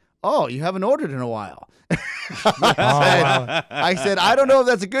said, "Oh, you haven't ordered in a while." I said, "I don't know if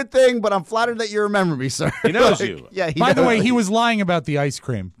that's a good thing, but I'm flattered that you remember me, sir." He knows you. Yeah. By the way, he was lying about the ice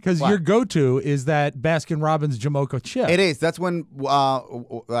cream because your go-to is that Baskin-Robbins Jamocha chip. It is. That's when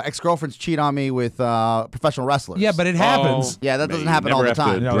ex-girlfriends cheat on me with professional wrestlers. Yeah, but it happens. Yeah, that doesn't happen all the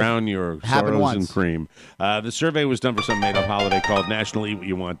time. Never have to drown your sorrows in cream. The survey was done for some made-up holiday called National Eat What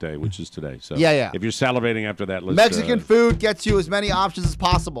You Want Day, which is today. So yeah. If you're salivating after that, let's Mexican food gets you as many options as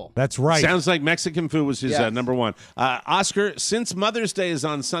possible. That's right. Sounds like Mexican food was his number 1. Oscar, since Mother's Day is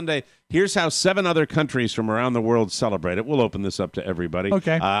on Sunday, here's how 7 other countries from around the world celebrate it. We'll open this up to everybody.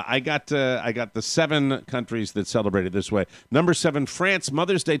 Okay. I got the 7 countries that celebrate it this way. Number 7, France.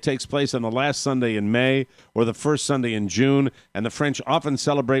 Mother's Day takes place on the last Sunday in May or the first Sunday in June, and the French often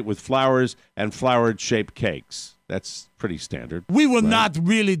celebrate with flowers and flower-shaped cakes. That's pretty standard. We will not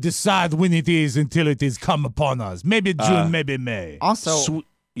really decide when it is until it is come upon us. Maybe June, maybe May. Also,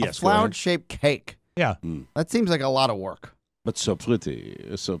 a flower-shaped cake. Yeah. That seems like a lot of work. But so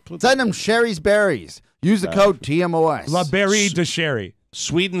pretty. So pretty. Send them Sherry's Berries. Use the code TMOS. La Berry de Sherry.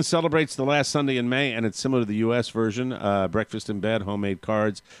 Sweden celebrates the last Sunday in May, and it's similar to the U.S. version. Breakfast in bed, homemade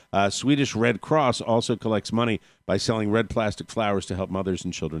cards. Swedish Red Cross also collects money by selling red plastic flowers to help mothers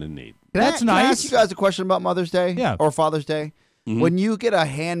and children in need. That's nice. Can I ask you guys a question about Mother's Day? Yeah. Or Father's Day? Mm-hmm. When you get a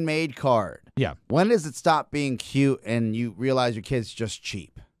handmade card, Yeah. when does it stop being cute and you realize your kid's just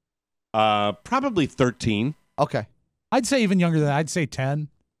cheap? Probably 13. Okay. I'd say even younger than that. I'd say 10.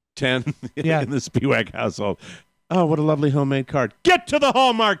 10 Yeah. in the Spiewak household. Oh, what a lovely homemade card. Get to the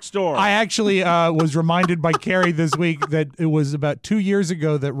Hallmark store. I actually was reminded by Carrie this week that it was about 2 years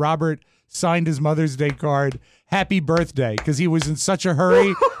ago that Robert signed his Mother's Day card, Happy Birthday, because he was in such a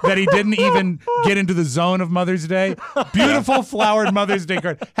hurry that he didn't even get into the zone of Mother's Day. Beautiful flowered Mother's Day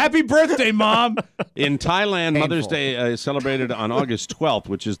card. Happy birthday, Mom. In Thailand, Mother's Day is celebrated on August 12th,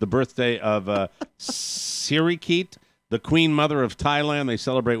 which is the birthday of Sirikit, the Queen Mother of Thailand. They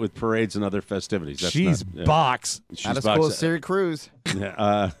celebrate with parades and other festivities. She's box. Not as cool as Siri Cruz.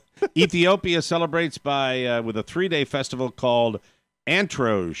 Ethiopia celebrates with a 3-day festival called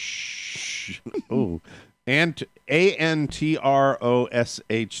Antrosht. Antrosht. Antrosht.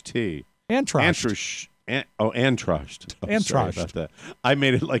 Antrosht. Oh, Antrosht. sorry about that. I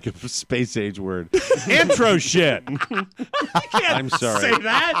made it like a space age word. Antro shit. I'm sorry. Say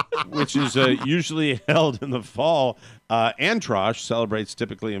that. Which is usually held in the fall. Antrosht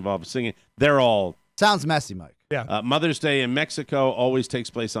typically involves singing. They're all. Sounds messy, Mike. Yeah. Mother's Day in Mexico always takes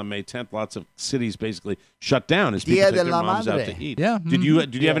place on May 10th. Lots of cities basically shut down as people take their moms out to eat. Yeah. Did you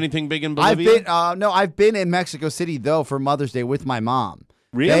have anything big in Bolivia? I've been in Mexico City though for Mother's Day with my mom.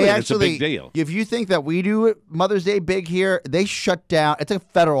 Really? That's a big deal. If you think that we do Mother's Day big here, they shut down. It's a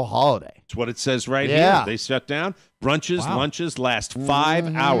federal holiday. It's what it says right here. They shut down. Brunches, lunches last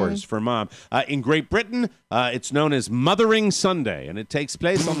 5 hours for Mom. In Great Britain, it's known as Mothering Sunday, and it takes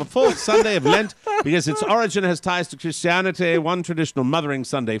place on the full Sunday of Lent because its origin has ties to Christianity. One traditional Mothering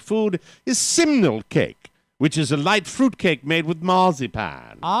Sunday food is simnel cake, which is a light fruit cake made with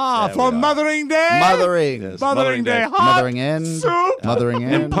marzipan. For Mothering Day? Mothering. Yes, Mothering Day. Hot Mothering in. soup. Mothering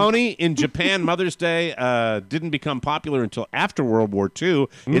in. And Pony, in Japan, Mother's Day didn't become popular until after World War II.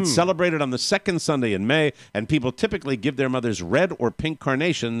 It's celebrated on the second Sunday in May, and people typically give their mothers red or pink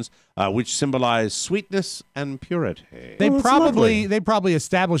carnations, which symbolize sweetness and purity. They probably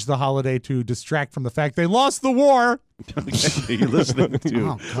established the holiday to distract from the fact they lost the war. You're listening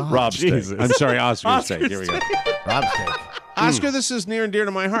to Rob's Take. I'm sorry, Oscar's Take. Here we go. Rob's Take. Oscar, this is near and dear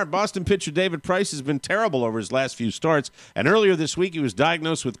to my heart. Boston pitcher David Price has been terrible over his last few starts, and earlier this week he was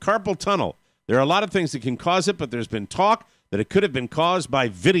diagnosed with carpal tunnel. There are a lot of things that can cause it, but there's been talk that it could have been caused by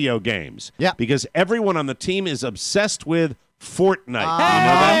video games. Yeah. Because everyone on the team is obsessed with Fortnite. You know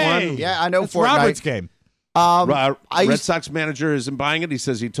that one? Yeah, I know That's Fortnite. Robert's game. Red Sox manager isn't buying it. He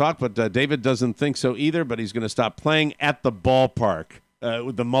says he talked, but David doesn't think so either, but he's going to stop playing at the ballpark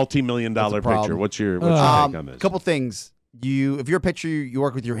with the multi-million-dollar pitcher. What's your take on this? A couple things. If you're a pitcher, you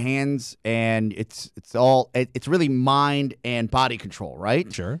work with your hands, and it's really mind and body control,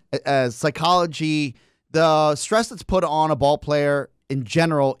 right? Sure. Psychology, the stress that's put on a ball player in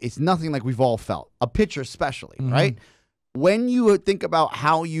general is nothing like we've all felt. A pitcher especially, right? when you think about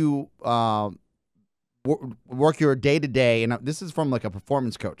how you work your day-to-day, and this is from like a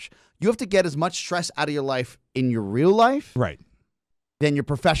performance coach, you have to get as much stress out of your life in your real life than your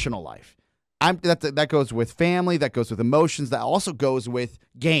professional life. That goes with family, that goes with emotions, that also goes with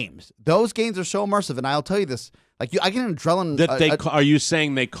games. Those games are so immersive, and I'll tell you this, like I get an adrenaline. Are you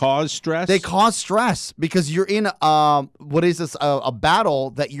saying they cause stress? They cause stress because you're in what is this, a battle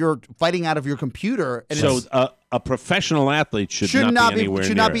that you're fighting out of your computer. And so a professional athlete should not be anywhere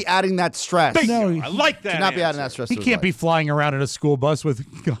should near not be adding that stress. No, I like that. Should not be adding that stress. He to his can't life. be flying around in a school bus with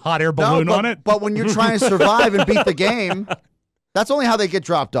a hot air balloon on it. But when you're trying to survive and beat the game, that's only how they get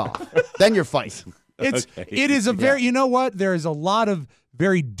dropped off. Then you're fighting. It is a very, you know what? There is a lot of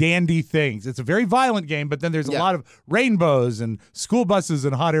very dandy things. It's a very violent game, but then there's a lot of rainbows and school buses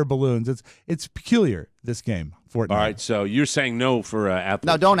and hot air balloons. It's peculiar, this game, Fortnite. All right, so you're saying no for athletes.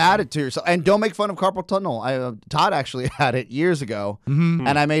 No, don't add it to yourself. And don't make fun of carpal tunnel. Todd actually had it years ago,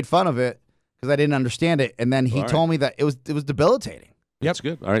 and I made fun of it because I didn't understand it. And then he told me that it was debilitating. That's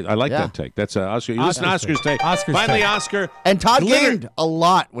good. All right, I like that take. That's Oscar. You listen to Oscar's take. Finally, take. Oscar. And Todd gained a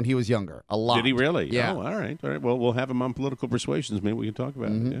lot when he was younger. A lot. Did he really? Yeah. Oh, all right. Well, we'll have him on Political Persuasions. Maybe we can talk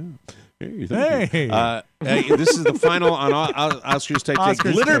about it. Yeah. Here, thank you. This is the final on Oscar's take.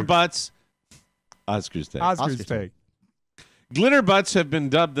 Glitter butts. Oscar's take. Oscar's take. Glitter butts have been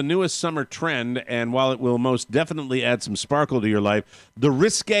dubbed the newest summer trend, and while it will most definitely add some sparkle to your life, the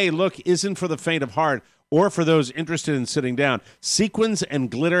risque look isn't for the faint of heart or for those interested in sitting down. Sequins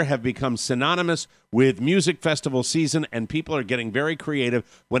and glitter have become synonymous with music festival season, and people are getting very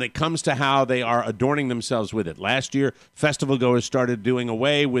creative when it comes to how they are adorning themselves with it. Last year, festival goers started doing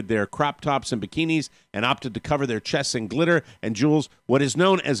away with their crop tops and bikinis and opted to cover their chests in glitter and jewels. What is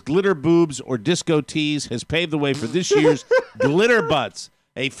known as glitter boobs or disco tees has paved the way for this year's glitter butts,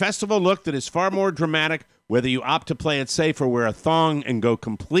 a festival look that is far more dramatic, whether you opt to play it safe or wear a thong and go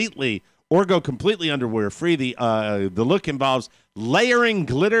completely underwear free. The look involves layering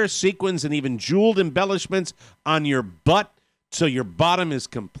glitter, sequins, and even jeweled embellishments on your butt so your bottom is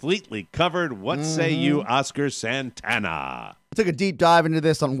completely covered. What say you, Oscar Santana? I took a deep dive into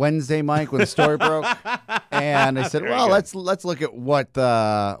this on Wednesday, Mike, when the story broke, and I said, "Well, let's look at what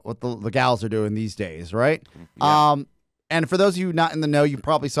the gals are doing these days, right?" Yeah. And for those of you not in the know, you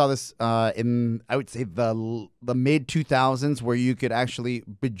probably saw this in, I would say, the mid 2000s, where you could actually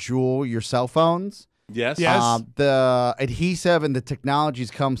bejewel your cell phones. Yes. The adhesive and the technology's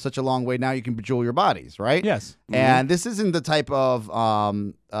come such a long way. Now you can bejewel your bodies, right? Yes. And this isn't the type of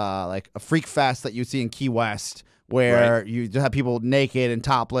like a freak fest that you see in Key West, where you have people naked and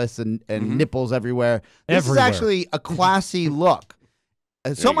topless and nipples everywhere. This is actually a classy look.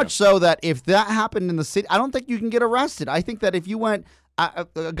 So much so that if that happened in the city, I don't think you can get arrested. I think that if you went, a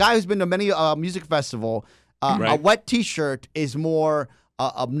guy who's been to many music festival, a wet T-shirt is more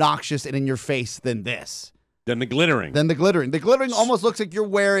obnoxious and in your face than this. Than the glittering. The glittering almost looks like you're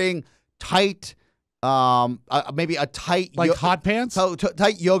wearing tight, maybe a tight, like hot pants,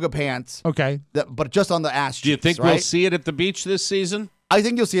 tight yoga pants. Okay, but just on the ass cheeks. Do you think we'll see it at the beach this season? I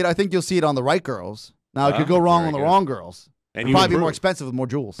think you'll see it. I think you'll see it on the right girls. Now it could go wrong on the wrong girls. And it'd probably be more expensive with more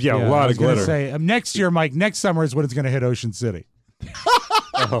jewels. Yeah, a lot of glitter. Say, next year, Mike, next summer is when it's going to hit Ocean City.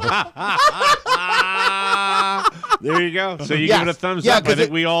 There you go. So you give it a thumbs up. I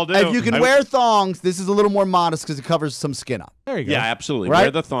think we all do. If you can wear thongs, this is a little more modest because it covers some skin up. There you go. Yeah, absolutely. Right?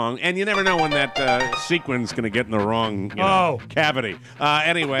 Wear the thong. And you never know when that sequin's going to get in the wrong cavity.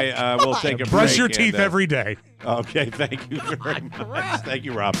 Anyway, we'll take a break. Brush your teeth every day. Okay, thank you very much. Thank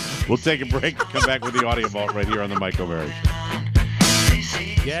you, Rob. We'll take a break. Come back with the Audio Vault right here on the Mike O'Mara Show.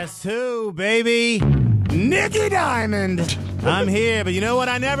 Guess who, baby? Nicky Diamond. I'm here, but you know what?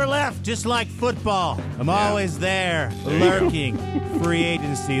 I never left, just like football. I'm always there, lurking. Free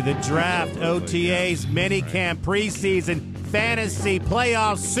agency, the draft, OTAs, minicamp, preseason, fantasy,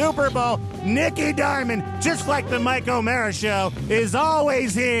 playoffs, Super Bowl. Nicky Diamond, just like the Mike O'Mara Show, is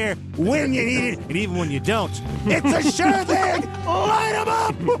always here when you need it, and even when you don't. It's a sure thing. Light 'em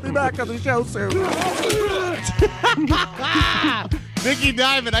up. We'll be back on the show soon. Nicky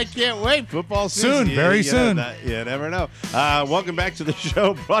Diamond, I can't wait. Football season. Soon, very soon. You never know. Welcome back to the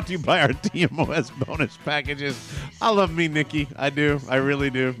show, brought to you by our TMOS bonus packages. I love me, Nicky. I do. I really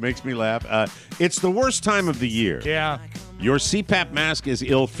do. Makes me laugh. It's the worst time of the year. Yeah. Your CPAP mask is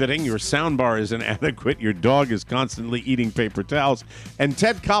ill-fitting, your soundbar is inadequate, your dog is constantly eating paper towels, and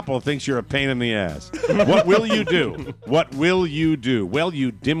Ted Koppel thinks you're a pain in the ass. What will you do? What will you do? Well,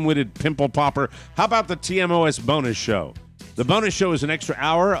 you dim-witted pimple popper, how about the TMOS bonus show? The bonus show is an extra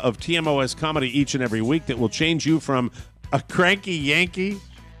hour of TMOS comedy each and every week that will change you from a cranky Yankee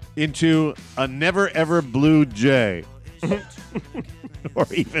into a never-ever Blue Jay. or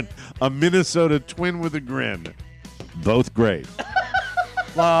even a Minnesota Twin with a grin. Both great.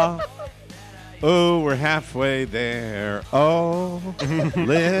 Oh, we're halfway there. Oh,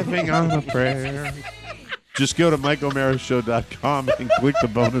 living on a prayer. Just go to MikeO'MaraShow.com and click the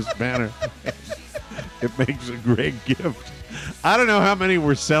bonus banner. It makes a great gift. I don't know how many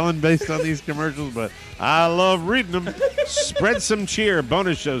we're selling based on these commercials, but I love reading them. Spread some cheer,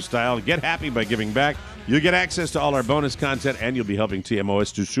 bonus show style. Get happy by giving back. You'll get access to all our bonus content, and you'll be helping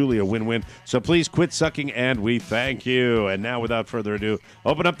TMOS to truly a win-win. So please quit sucking, and we thank you. And now, without further ado,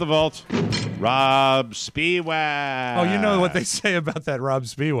 open up the vault. Rob Spiewak. Oh, you know what they say about that Rob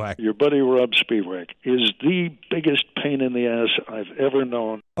Spiewak. Your buddy Rob Spiewak is the biggest pain in the ass I've ever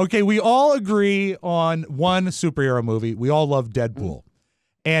known. Okay, we all agree on one superhero movie. We all love Deadpool.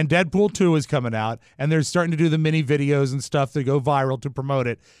 And Deadpool 2 is coming out, and they're starting to do the mini videos and stuff that go viral to promote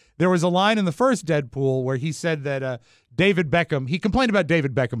it. There was a line in the first Deadpool where he said that David Beckham, he complained about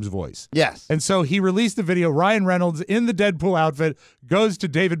David Beckham's voice. Yes. And so he released the video. Ryan Reynolds, in the Deadpool outfit, goes to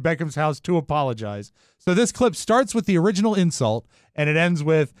David Beckham's house to apologize. So this clip starts with the original insult, and it ends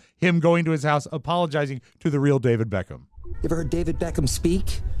with him going to his house apologizing to the real David Beckham. You ever heard David Beckham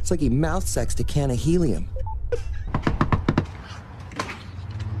speak? It's like he mouth sexed a can of helium.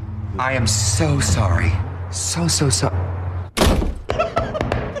 I am so sorry. So sorry.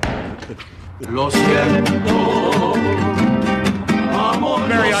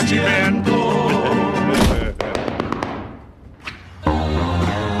 Mariachi band.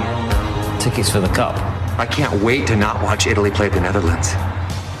 Tickets for the cup. I can't wait to not watch Italy play the Netherlands.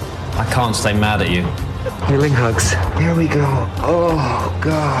 I can't stay mad at you. Healing hugs. There we go. Oh,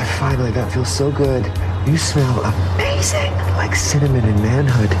 God, finally, that feels so good. You smell amazing, like cinnamon and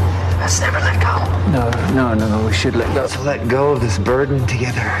manhood. Let's never let go. No, we should let go. Let's let go of this burden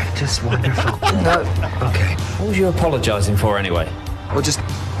together. Just wonderful. No. Okay. What was you apologising for anyway? Well, just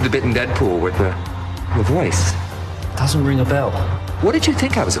the bit in Deadpool with the voice. Doesn't ring a bell. What did you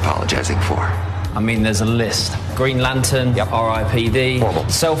think I was apologizing for? I mean, there's a list. Green Lantern, yep. R.I.P.D., horrible.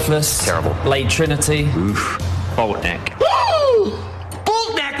 Selfless, terrible. Blade Trinity, Oof. Boltneck.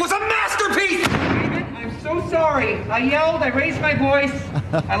 Boltneck was a masterpiece! I'm so sorry. I yelled, I raised my voice,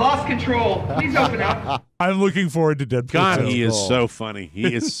 I lost control. Please open up. I'm looking forward to Deadpool. God, he is so funny.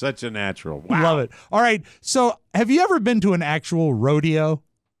 He is such a natural. Wow. Love it. All right, so have you ever been to an actual rodeo?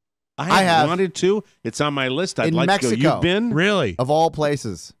 I have wanted to. It's on my list. I'd In like Mexico. to go. You've been? Really? Of all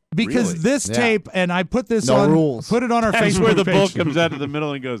places. Because Really? this Yeah. tape, and I put this No on, rules. put it on our That's Facebook where the bull page. comes out of the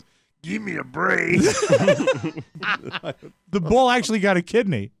middle and goes, give me a break. The bull actually got a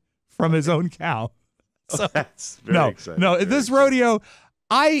kidney from his own cow. So, That's very exciting. No, Very this rodeo,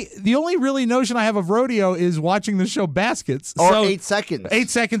 the only really notion I have of rodeo is watching the show Baskets. Or So 8 Seconds. 8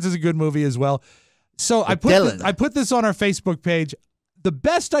 Seconds is a good movie as well. So I Dylan. put this on our Facebook page. The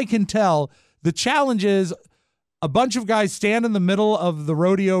best I can tell, the challenge is a bunch of guys stand in the middle of the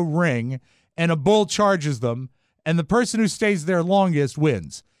rodeo ring and a bull charges them, and the person who stays there longest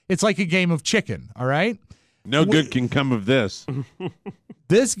wins. It's like a game of chicken, all right? No good can come of this.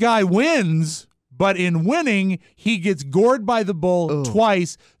 This guy wins, but in winning, he gets gored by the bull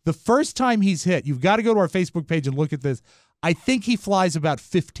twice. The first time he's hit, you've got to go to our Facebook page and look at this. I think he flies about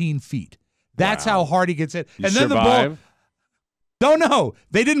 15 feet. That's how hard he gets hit. You and then the bull. survive? Don't know.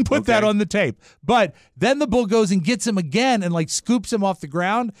 They didn't put that on the tape. But then the bull goes and gets him again and like scoops him off the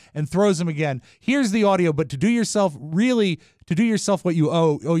ground and throws him again. Here's the audio. But to do yourself what you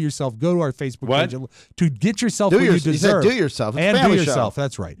owe yourself, go to our Facebook page to get yourself what you deserve. You said do yourself. It's a and do family show. yourself.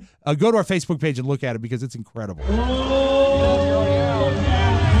 That's right. Go to our Facebook page and look at it because it's incredible.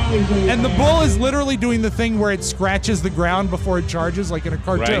 And the bull is literally doing the thing where it scratches the ground before it charges, like in a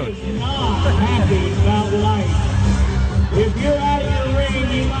cartoon. If you're out of your ring,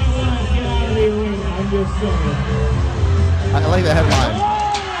 you might want to get out of your ring. I'm just saying. I like the headline.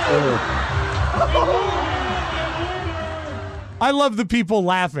 I love the people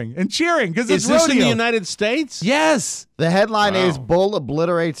laughing and cheering because it's Is this rodeo. in the United States? Yes. The headline is Bull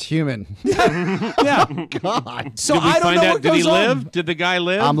Obliterates Human. Yeah. God. So Did we I don't find know out? what Did he goes on. live? Did the guy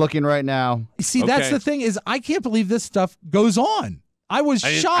live? I'm looking right now. See, that's Okay. the thing is I can't believe this stuff goes on. I was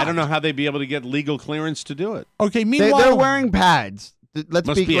shocked. I don't know how they'd be able to get legal clearance to do it. Okay, meanwhile, They're wearing pads. Let's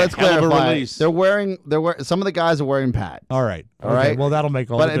Must be a let's hell of a clarify. release. They're wearing some of the guys are wearing pads. All right. All right. Well, that'll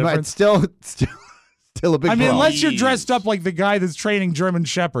make all But the difference. it's still a big I mean, problem. unless you're dressed up like the guy that's training German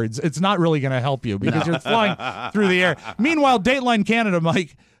Shepherds, it's not really going to help you because you're flying through the air. Meanwhile, Dateline Canada,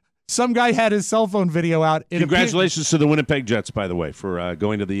 Mike, some guy had his cell phone video out. Congratulations to the Winnipeg Jets, by the way, for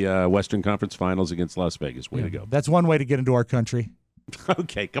going to the Western Conference Finals against Las Vegas. Way to go. That's one way to get into our country.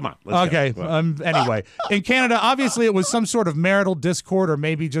 Okay, come on. Let's go. Anyway, in Canada, obviously it was some sort of marital discord or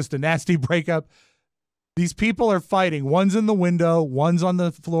maybe just a nasty breakup. These people are fighting. One's in the window, one's on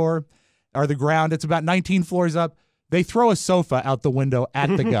the floor or the ground. It's about 19 floors up. They throw a sofa out the window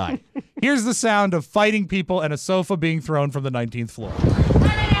at the guy. Here's the sound of fighting people and a sofa being thrown from the 19th floor.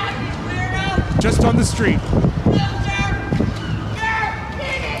 Just on the street.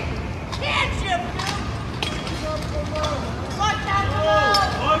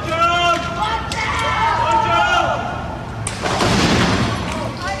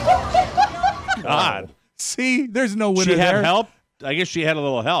 God. See, there's no winner She had there. help? I guess she had a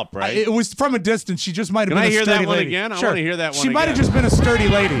little help, right? It was from a distance. She just might have been a sturdy lady. Can I hear that one again? Sure. I want to hear that one She might have just been a sturdy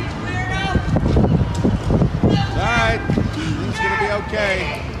lady. All right. It's going to be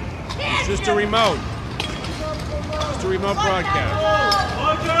okay. It's just a remote. Just a remote broadcast.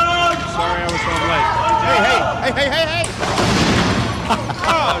 Sorry I was home late. Hey.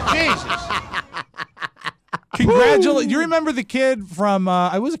 Oh, Jesus. Congratulations. You remember the kid from,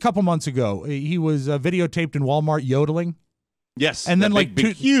 it was a couple months ago. He was videotaped in Walmart yodeling. Yes. And then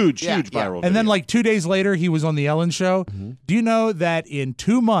huge viral And then video. like 2 days later, he was on the Ellen Show. Do you know that in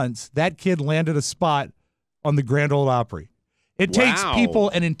 2 months, that kid landed a spot on the Grand Ole Opry? It takes people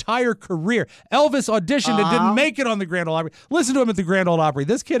an entire career. Elvis auditioned and didn't make it on the Grand Ole Opry. Listen to him at the Grand Ole Opry.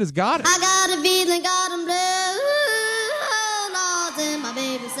 This kid has got it. I got a feeling, got 'em blue. Oh, Lord, and my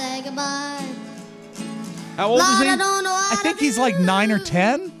baby say goodbye. How old is he? I think he's like 9 or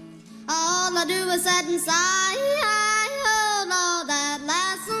 10. All I do is sit and sigh. Oh, Lord, that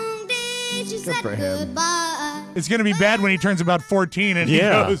last song did she said goodbye. It's going to be bad when he turns about 14 and he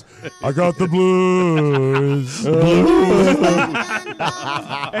goes, I got the blues.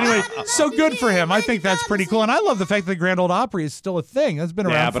 Anyway, so good for him. I think that's pretty cool. And I love the fact that the Grand Ole Opry is still a thing. That's been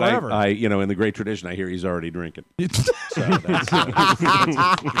around forever. I in the great tradition, I hear he's already drinking. So that's,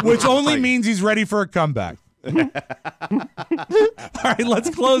 which only means he's ready for a comeback. All right, let's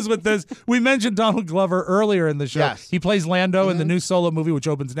close with this. We mentioned Donald Glover earlier in the show. Yes. He plays Lando in the new solo movie, which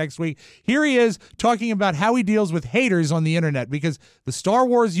opens next week. Here he is talking about how he deals with haters on the internet, because the Star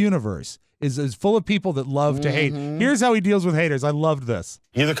Wars universe is full of people that love to hate. Here's how he deals with haters. I loved this.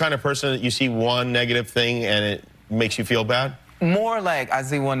 You're the kind of person that you see one negative thing and it makes you feel bad? More like I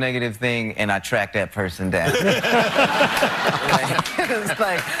see one negative thing and I track that person down. It's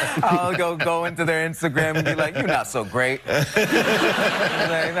like I'll go into their Instagram and be like, "You're not so great." Like,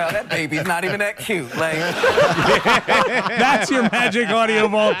 no, that baby's not even that cute. Like, that's your magic audio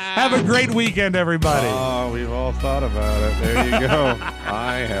vault. Have a great weekend, everybody. Oh, we've all thought about it. There you go.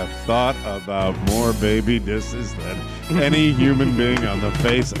 I have thought about more baby disses than any human being on the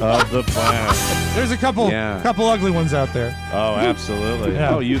face of the planet. There's a couple ugly ones out there. Oh, absolutely.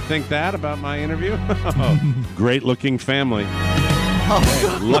 Yeah. Oh, you think that about my interview? Great looking family.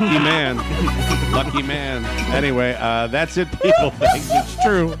 Lucky man. Lucky man. Anyway, that's it, people. Thanks. It's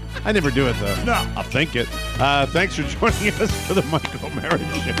true. I never do it, though. No. I'll think it. Thanks for joining us for the Mike O'Mara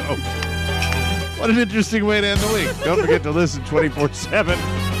Show. What an interesting way to end the week. Don't forget to listen 24/7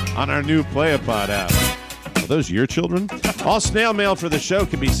 on our new Play-A-Pod app. Are those your children? All snail mail for the show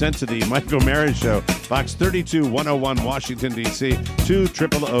can be sent to the Mike O'Mara Show, Box 32101, Washington, D.C.,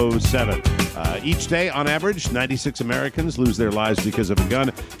 20007. Each day, on average, 96 Americans lose their lives because of a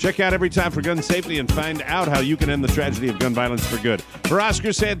gun. Check out Every Time for Gun Safety and find out how you can end the tragedy of gun violence for good. For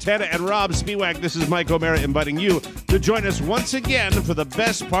Oscar Santana and Rob Spiewak, this is Mike O'Mara inviting you to join us once again for the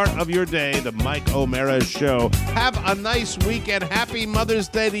best part of your day, the Mike O'Mara Show. Have a nice weekend. Happy Mother's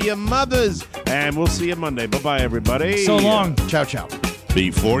Day to your mothers. And we'll see you Monday. Bye-bye, everybody. So long. Ciao, ciao.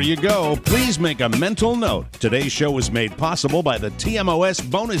 Before you go, please make a mental note. Today's show was made possible by the TMOS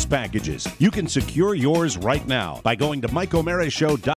bonus packages. You can secure yours right now by going to MikeO'MaraShow.com.